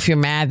 They don't know if you're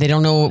mad. They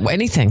don't know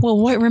anything. Well,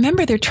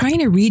 remember, they're trying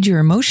to read your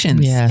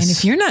emotions. Yes. And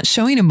if you're not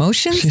showing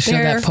emotions,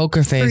 they're that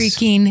poker face.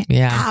 Freaking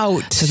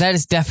out. So that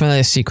is definitely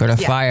a secret of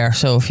fire.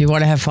 So if you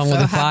want to have fun with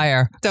a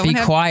fire, be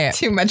quiet.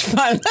 Too much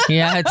fun.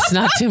 Yeah, it's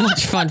not too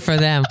much fun for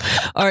them.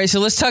 All right, so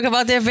let's talk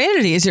about their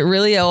vanity. Is it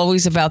really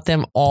always about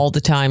them all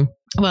the time?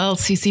 Well,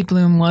 CC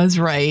Bloom was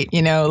right.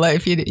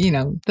 Like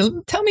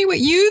tell me what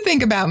you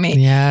think about me.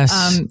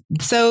 Yes.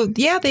 So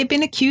they've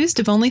been accused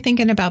of only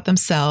thinking about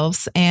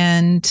themselves.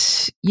 And,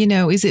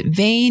 is it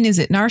vain? Is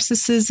it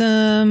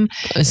narcissism?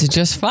 Is it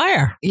just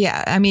fire?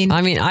 Yeah. I mean,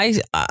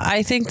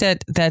 I think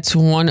that's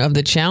one of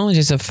the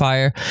challenges of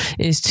fire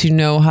is to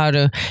know how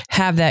to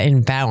have that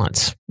in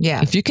balance.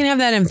 Yeah. If you can have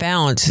that in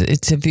balance,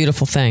 it's a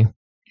beautiful thing.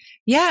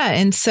 Yeah.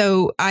 And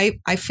so I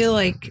feel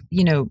like,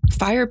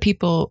 fire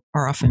people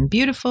are often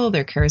beautiful,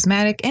 they're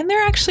charismatic, and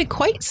they're actually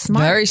quite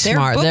smart. Very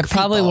smart. They're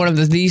probably one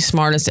of the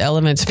smartest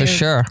elements for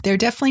sure. They're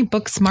definitely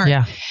book smart.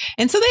 Yeah.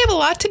 And so they have a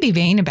lot to be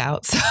vain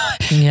about. So,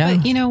 yeah.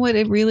 But you know what?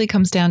 It really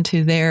comes down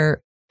to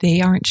they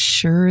aren't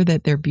sure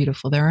that they're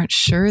beautiful. They aren't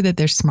sure that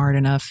they're smart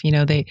enough.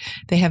 They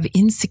have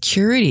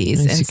insecurities.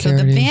 And so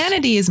the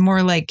vanity is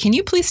more like, can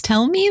you please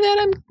tell me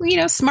that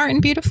I'm, smart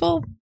and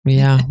beautiful?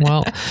 Yeah.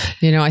 Well,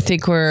 I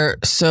think we're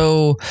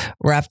so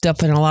wrapped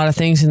up in a lot of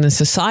things in the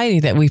society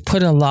that we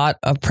put a lot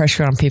of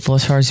pressure on people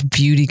as far as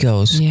beauty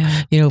goes.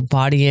 Yeah.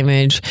 Body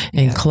image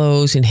and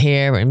clothes and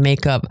hair and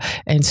makeup.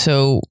 And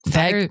so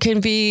that can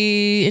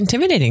be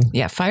intimidating.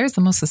 Yeah. Fire is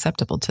the most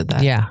susceptible to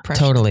that. Yeah, pressure.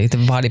 Totally.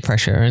 The body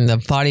pressure and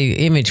the body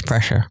image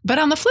pressure. But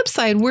on the flip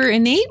side, we're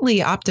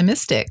innately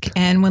optimistic.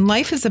 And when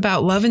life is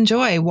about love and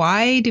joy,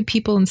 why do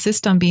people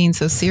insist on being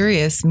so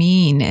serious,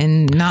 mean,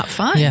 and not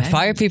fun? Yeah.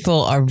 Fire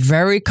people are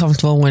very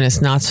comfortable when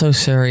it's not so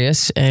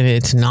serious and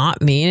it's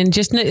not mean and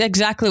just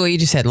exactly what you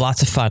just said.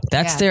 Lots of fun.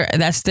 That's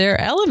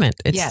their element.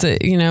 It's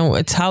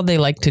it's how they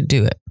like to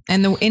do it.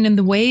 And in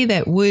the way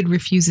that wood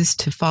refuses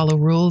to follow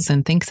rules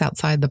and thinks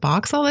outside the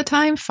box all the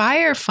time,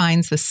 fire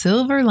finds the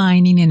silver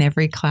lining in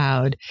every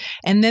cloud.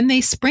 And then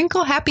they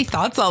sprinkle happy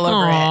thoughts all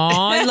over it.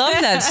 I love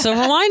that.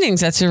 Silver linings.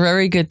 That's a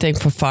very good thing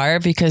for fire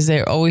because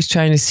they're always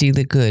trying to see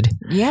the good.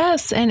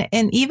 Yes. And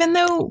even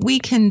though we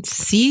can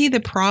see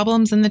the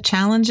problems and the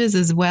challenges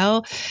as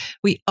well,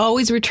 we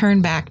always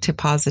return back to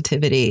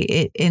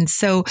positivity. And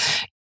so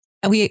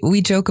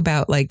we joke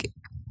about like,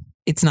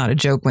 it's not a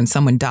joke when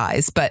someone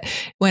dies, but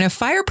when a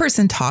fire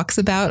person talks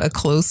about a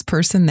close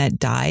person that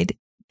died,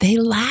 they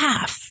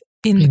laugh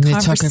in the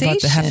conversation. They talk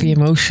about the happy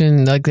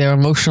emotion, like their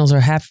emotions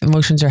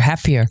are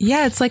happier.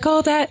 Yeah, it's like,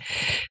 oh, that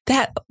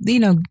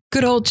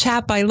good old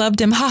chap, I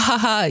loved him, ha ha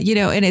ha,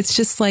 and it's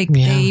just like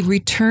they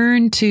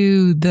return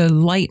to the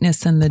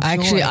lightness and the joy.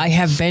 Actually, I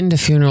have been to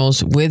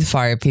funerals with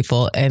fire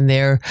people, and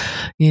they're,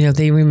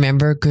 they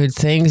remember good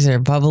things. They're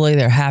bubbly,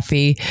 they're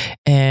happy,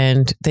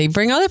 and they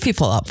bring other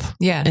people up.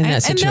 Yeah, in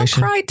that situation. And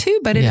they'll cry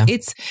too, but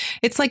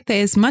it's like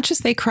as much as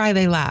they cry,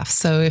 they laugh.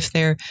 So if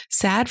they're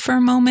sad for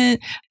a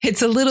moment,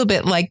 it's a little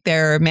bit like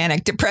they're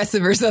manic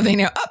depressive or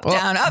something, up,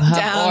 down,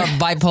 or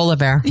bipolar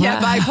bear.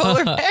 Yeah,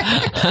 bipolar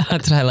bear.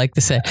 That's what I like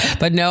to say.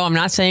 But no, I'm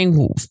not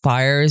saying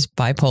fire is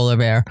bipolar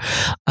bear.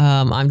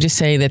 I'm just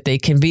saying that they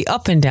can be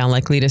up and down,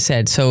 like Lita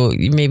said. So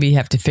you maybe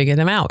have to figure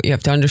them out. You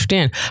have to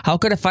understand, how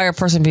could a fire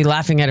person be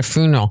laughing at a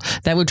funeral?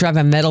 That would drive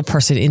a metal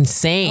person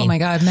insane. Oh my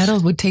God, metal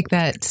would take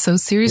that so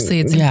seriously.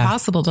 It's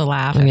impossible to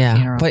laugh at a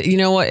funeral. But you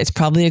know what? It's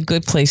probably a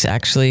good place,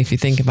 actually, if you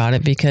think about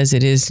it, because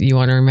it is, you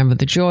want to remember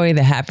the joy,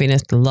 the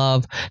happiness, the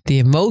love, the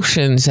emotions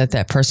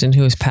that person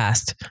who has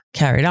passed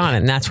carried on.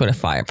 And that's what a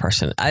fire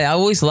person. I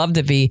always love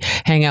to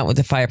hang out with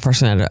a fire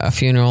person at a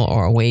funeral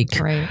or a wake.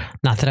 Right.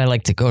 Not that I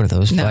like to go to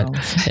those, but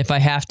if I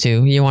have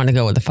to, you want to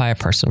go with a fire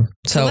person.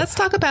 So let's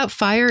talk about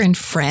fire and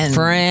friends.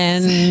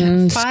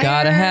 Friends.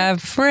 Gotta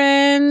have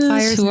friends.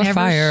 Fire's who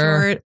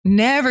are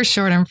never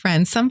short on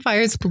friends. Some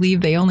fires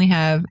believe they only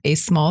have a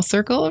small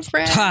circle of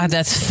friends.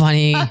 That's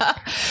funny.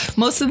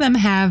 Most of them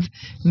have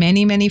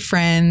many, many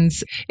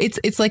friends.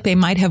 It's like they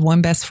might have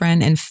one best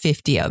friend and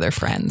 50 other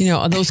friends.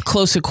 Are those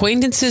close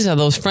acquaintances? Are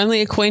those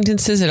friendly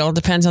acquaintances? It all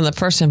depends on the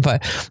person,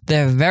 but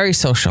they're very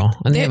social,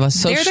 and they have a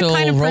social Rolodex. They're the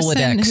kind of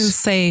person who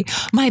say,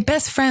 my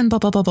best friend, blah,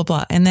 blah, blah, blah,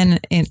 blah. And then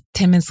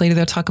 10 minutes later,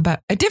 they'll talk about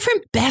a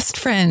different best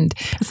friend.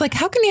 It's like,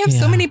 how can you have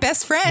so many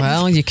best friends?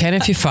 Well, you can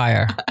if you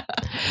fire.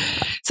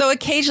 So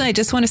occasionally, I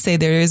just want to say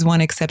there is one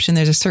exception.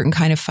 There's a certain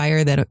kind of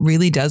fire that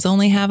really does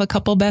only have a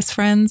couple best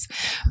friends.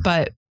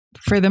 But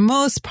for the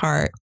most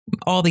part,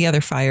 all the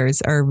other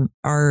fires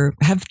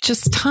have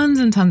just tons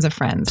and tons of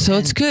friends. So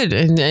it's good.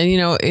 And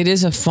it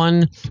is a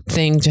fun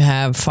thing to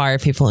have fire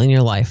people in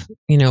your life.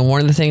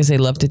 One of the things they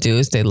love to do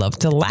is they love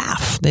to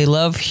laugh. They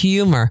love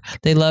humor.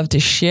 They love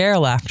to share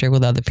laughter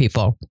with other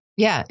people.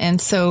 Yeah. And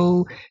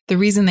so the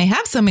reason they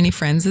have so many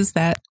friends is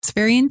that it's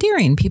very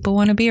endearing. People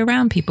want to be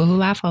around people who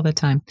laugh all the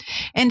time.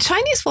 And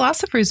Chinese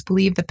philosophers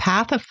believe the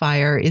path of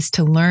fire is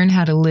to learn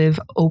how to live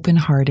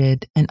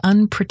open-hearted and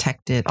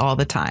unprotected all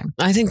the time.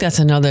 I think that's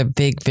another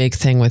big, big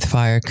thing with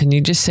fire. Can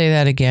you just say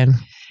that again?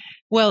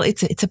 Well,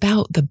 it's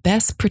about the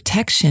best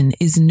protection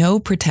is no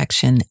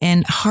protection.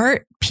 And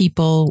heart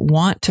people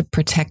want to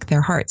protect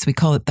their hearts. We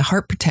call it the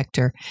heart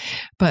protector.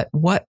 But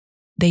what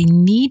they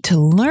need to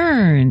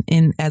learn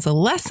as a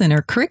lesson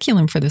or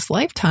curriculum for this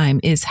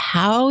lifetime is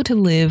how to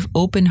live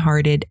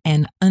open-hearted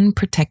and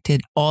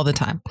unprotected all the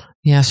time.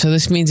 Yeah. So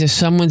this means if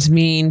someone's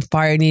mean,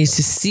 fire needs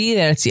to see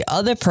that it's the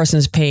other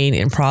person's pain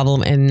and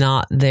problem and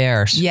not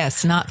theirs.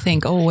 Yes. Not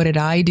think, oh, what did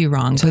I do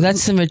wrong? So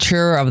that's the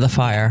mature of the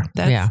fire.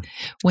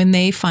 When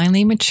they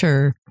finally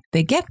mature,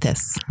 they get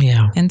this.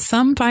 Yeah. And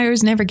some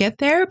fires never get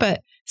there,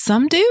 but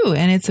some do.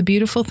 And it's a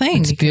beautiful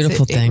thing. It's a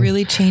beautiful thing. It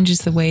really changes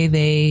the way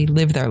they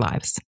live their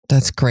lives.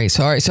 That's great.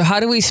 So, all right. So how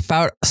do we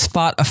spot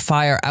a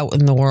fire out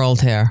in the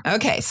world here?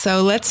 Okay.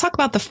 So let's talk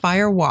about the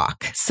fire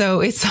walk. So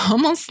it's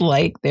almost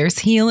like there's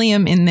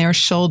helium in their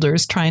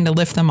shoulders trying to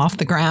lift them off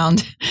the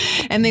ground.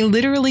 And they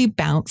literally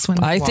bounce when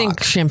they walk. I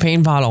think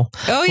champagne bottle.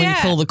 Oh, when you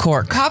pull the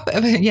cork. Pop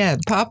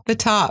the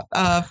top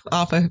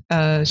off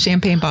a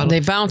champagne bottle. They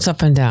bounce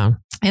up and down.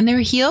 And their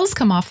heels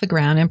come off the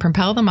ground and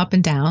propel them up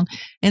and down.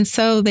 And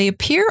so they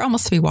appear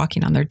almost to be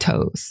walking on their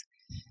toes.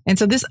 And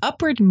so this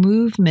upward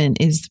movement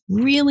is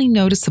really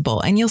noticeable.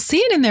 And you'll see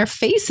it in their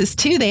faces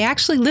too. They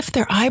actually lift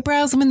their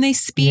eyebrows when they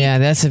speak. Yeah,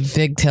 that's a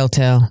big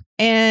telltale.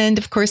 And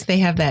of course, they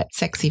have that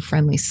sexy,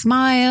 friendly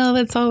smile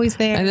that's always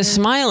there. And the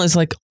smile is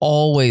like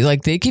always,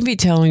 like they can be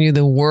telling you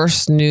the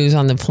worst news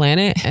on the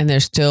planet and they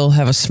still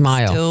have a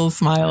smile. Still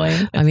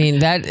smiling. I mean,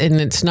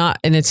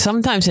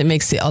 sometimes it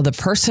makes the other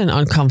person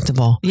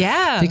uncomfortable.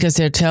 Yeah. Because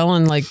they're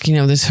telling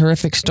this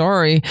horrific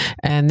story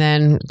and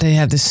then they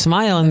have this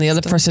smile and the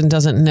other person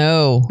doesn't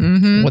know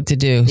what to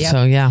do. Yep.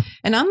 So, yeah.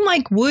 And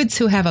unlike woods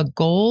who have a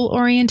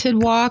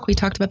goal-oriented walk, we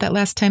talked about that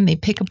last time, they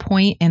pick a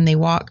point and they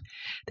walk.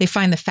 They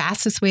find the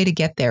fastest way to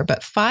get there.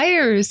 But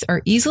fires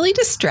are easily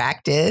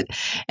distracted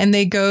and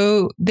they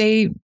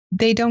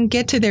don't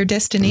get to their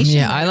destination.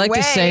 Yeah, I like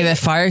to say that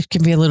fire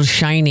can be a little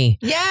shiny.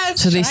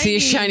 Yes. So they see a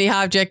shiny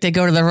object, they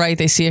go to the right,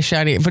 they see a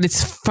shiny, but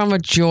it's from a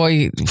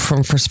joy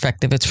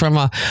perspective. It's from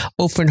a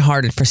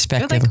open-hearted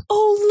perspective. They're like,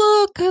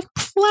 oh, look,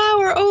 a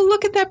flower. Oh,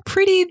 look at that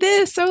pretty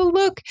this. Oh,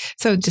 look.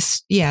 So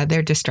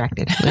they're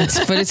distracted.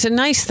 But it's a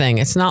nice thing.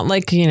 It's not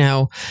like,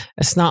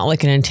 it's not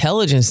like an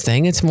intelligence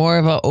thing. It's more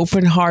of an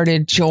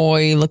open-hearted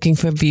joy, looking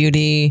for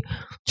beauty.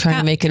 trying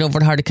to make an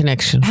over-hearted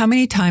connection. How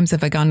many times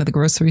have I gone to the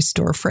grocery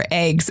store for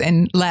eggs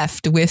and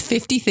left with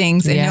 50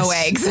 things and no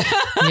eggs?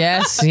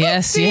 Yes.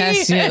 Oopsie.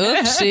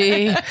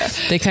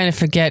 They kind of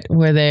forget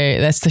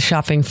that's the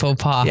shopping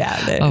faux pas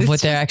of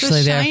what they're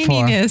actually there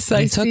for. I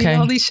see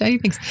all these shiny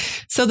things.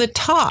 So the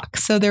talk,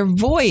 so their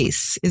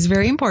voice is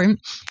very important.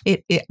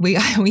 We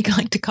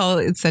like to call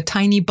it's a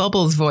tiny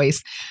bubbles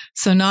voice.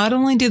 So not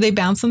only do they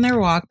bounce on their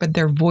walk, but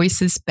their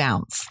voices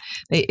bounce.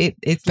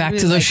 It's back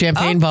to those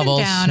champagne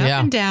bubbles. Up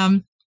and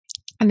down.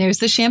 And there's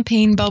the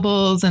champagne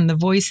bubbles, and the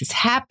voice is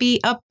happy,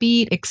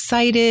 upbeat,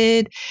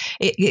 excited.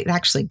 It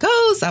actually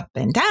goes up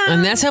and down.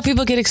 And that's how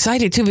people get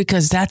excited too,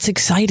 because that's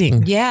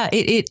exciting. Yeah,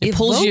 it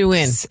pulls you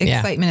in.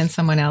 Excitement in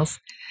someone else.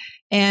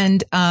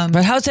 And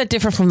but how's that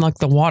different from like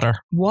the water?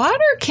 Water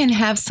can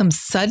have some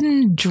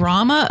sudden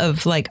drama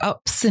of like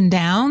ups and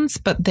downs,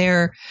 but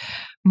they're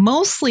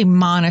mostly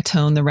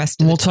monotone the rest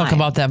of the time. We'll talk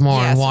about that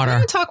more in water. We're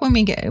going to talk when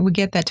we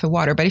get that to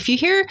water. But if you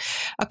hear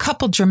a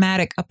couple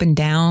dramatic up and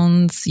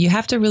downs, you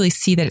have to really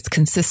see that it's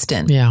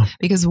consistent. Yeah.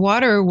 Because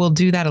water will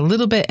do that a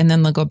little bit and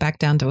then they'll go back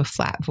down to a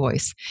flat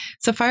voice.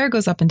 So fire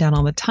goes up and down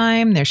all the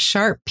time. There's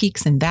sharp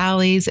peaks and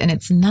valleys, and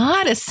it's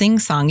not a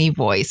sing-songy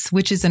voice,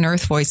 which is an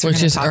earth voice. We're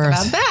going to talk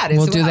about that as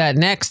well. We'll do that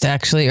next,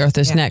 actually. Earth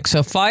is next.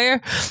 So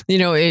fire,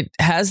 it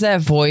has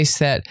that voice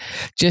that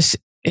just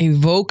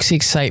evokes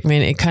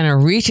excitement. It kind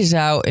of reaches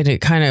out and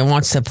it kind of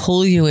wants to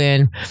pull you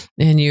in,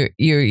 and you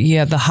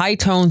have the high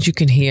tones you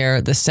can hear.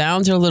 The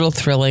sounds are a little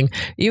thrilling.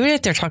 Even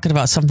if they're talking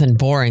about something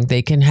boring,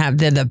 they're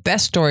the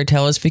best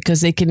storytellers,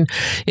 because they can,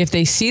 if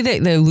they see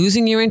that they're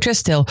losing your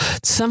interest, they'll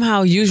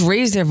somehow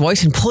raise their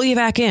voice and pull you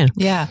back in.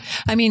 Yeah.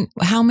 I mean,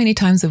 how many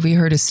times have we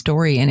heard a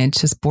story and it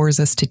just bores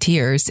us to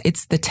tears?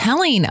 It's the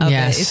telling of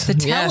it. It's the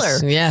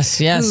teller. Yes.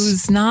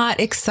 Who's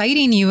not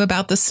exciting you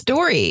about the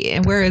story.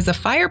 And whereas a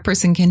fire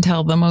person can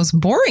tell the most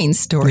boring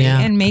story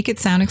and make it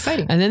sound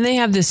exciting. And then they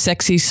have this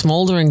sexy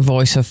smoldering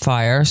voice of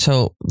fire.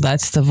 So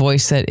that's the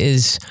voice that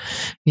is,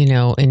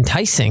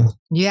 enticing.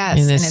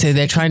 Yes. And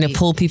they're trying to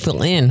pull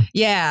people in.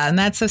 Yeah. And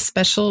that's a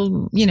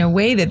special,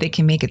 way that they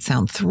can make it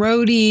sound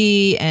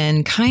throaty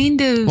and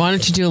kind of. Why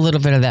don't you do a little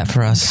bit of that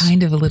for us?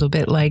 Kind of a little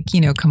bit like,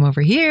 come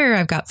over here.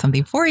 I've got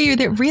something for you.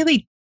 That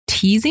really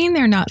teasing.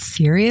 They're not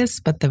serious,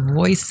 but the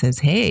voice says,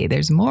 hey,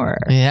 there's more.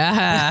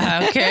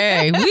 Yeah.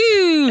 Okay.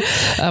 Woo.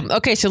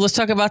 Okay. So let's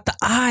talk about the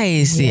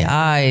eyes. The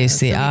eyes.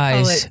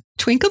 Call it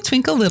Twinkle,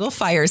 Twinkle, Little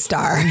Fire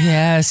Star.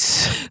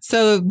 Yes.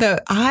 So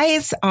the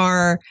eyes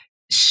are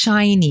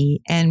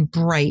shiny and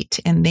bright,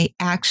 and they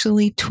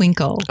actually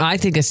twinkle. I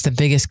think it's the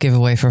biggest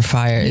giveaway for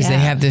fire is they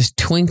have this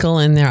twinkle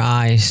in their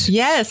eyes.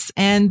 Yes,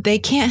 and they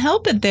can't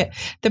help it.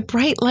 The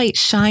bright light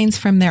shines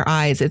from their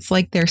eyes. It's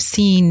like they're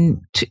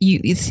seeing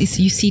you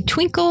see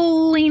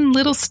twinkling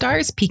little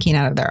stars peeking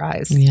out of their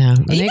eyes. Yeah,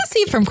 and you can see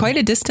it from quite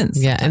a distance.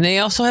 Yeah, and they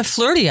also have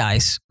flirty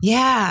eyes.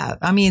 Yeah,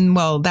 I mean,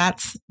 well,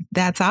 that's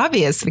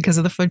obvious because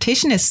of the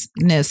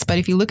flirtatiousness. But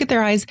if you look at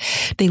their eyes,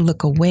 they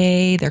look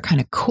away. They're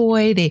kind of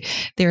coy.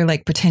 They're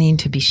like pretending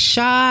to be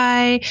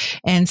shy.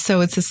 And so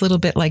it's this little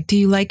bit like, do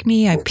you like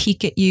me? I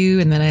peek at you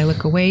and then I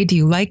look away. Do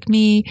you like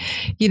me?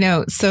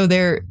 So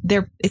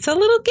it's a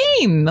little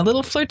game, a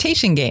little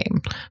flirtation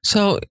game.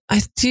 So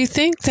do you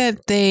think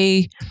that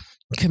they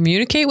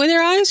communicate with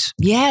their eyes?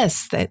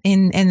 Yes,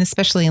 and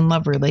especially in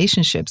love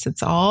relationships,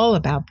 it's all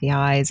about the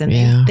eyes,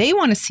 and they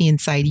want to see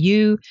inside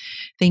you.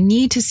 They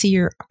need to see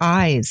your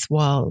eyes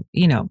while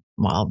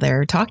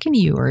they're talking to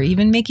you or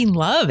even making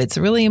love. It's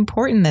really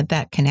important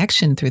that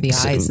connection through the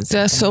eyes is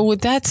happening. So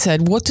with that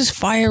said, what does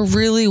fire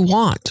really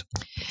want?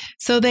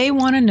 So they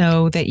want to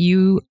know that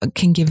you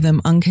can give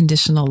them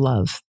unconditional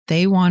love.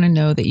 They want to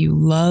know that you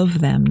love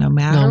them no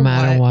matter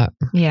what.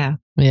 Yeah.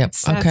 Yep.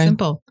 It's that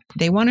simple.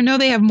 They want to know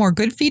they have more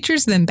good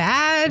features than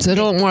bad. So they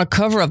don't want to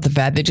cover up the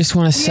bad. They just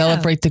want to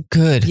celebrate the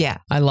good. Yeah.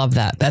 I love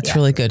that. That's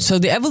really good. So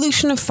the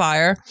evolution of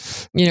fire,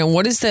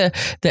 what is the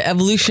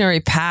evolutionary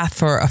path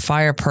for a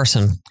fire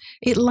person?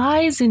 It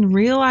lies in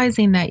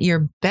realizing that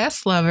your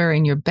best lover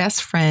and your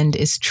best friend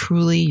is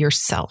truly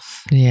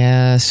yourself.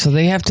 Yeah. So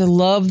they have to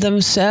love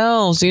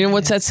themselves.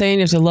 What's that saying?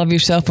 You have to love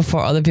yourself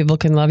before other people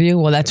can love you.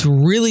 Well, that's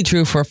really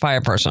true for a fire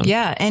person.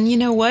 Yeah. And you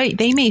know what?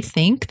 They may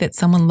think that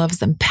someone loves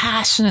them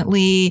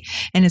passionately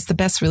and it's the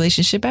best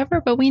relationship ever,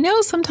 but we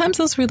know sometimes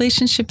those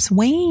relationships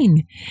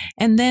wane.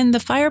 And then the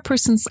fire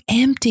person's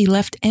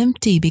left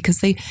empty because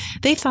they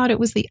thought it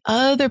was the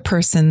other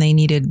person they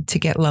needed to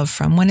get love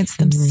from when it's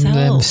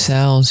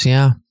themselves.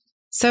 Yeah.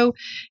 So,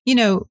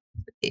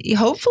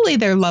 hopefully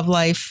their love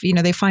life,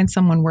 they find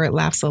someone where it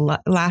lasts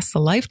a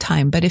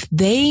lifetime. But if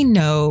they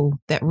know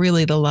that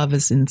really the love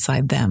is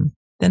inside them,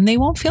 then they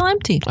won't feel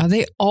empty. Are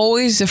they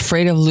always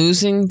afraid of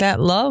losing that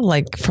love,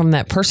 like from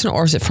that person,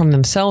 or is it from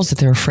themselves that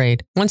they're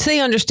afraid? Once they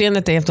understand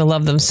that they have to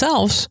love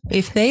themselves.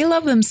 If they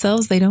love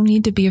themselves, they don't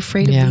need to be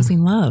afraid of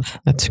losing love.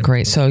 That's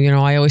great. So,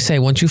 I always say,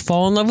 once you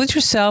fall in love with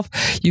yourself,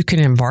 you can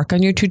embark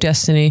on your true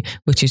destiny,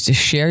 which is to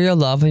share your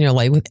love and your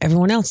light with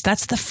everyone else.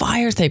 That's the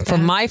fire thing.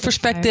 From my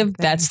perspective,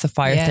 that's the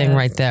fire thing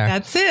right there.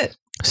 That's it.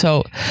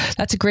 So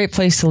that's a great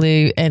place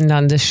to end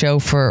on this show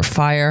for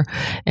fire.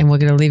 And we're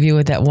going to leave you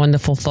with that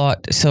wonderful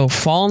thought. So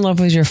fall in love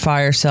with your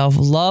fire self.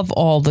 Love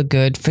all the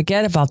good.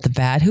 Forget about the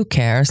bad. Who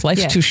cares?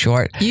 Life's too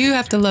short. You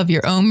have to love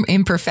your own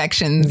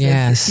imperfections,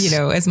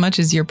 as much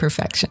as your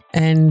perfection.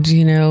 And,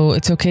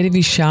 it's okay to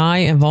be shy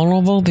and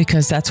vulnerable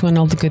because that's when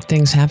all the good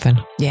things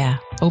happen. Yeah.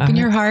 Open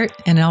your heart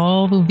and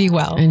all will be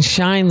well. And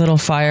shine, little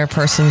fire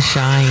person,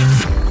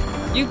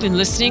 shine. You've been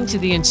listening to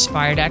the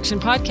Inspired Action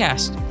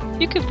Podcast.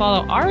 You can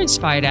follow our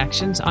Inspired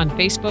Actions on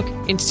Facebook,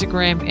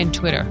 Instagram, and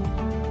Twitter.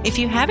 If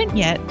you haven't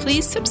yet,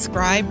 please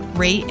subscribe,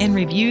 rate, and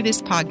review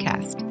this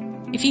podcast.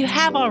 If you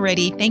have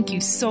already, thank you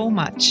so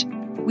much.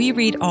 We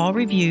read all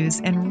reviews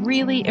and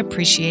really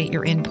appreciate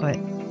your input.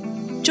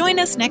 Join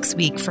us next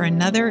week for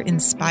another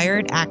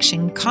Inspired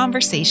Action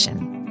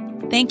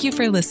conversation. Thank you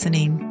for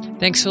listening.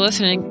 Thanks for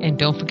listening, and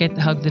don't forget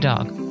to hug the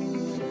dog.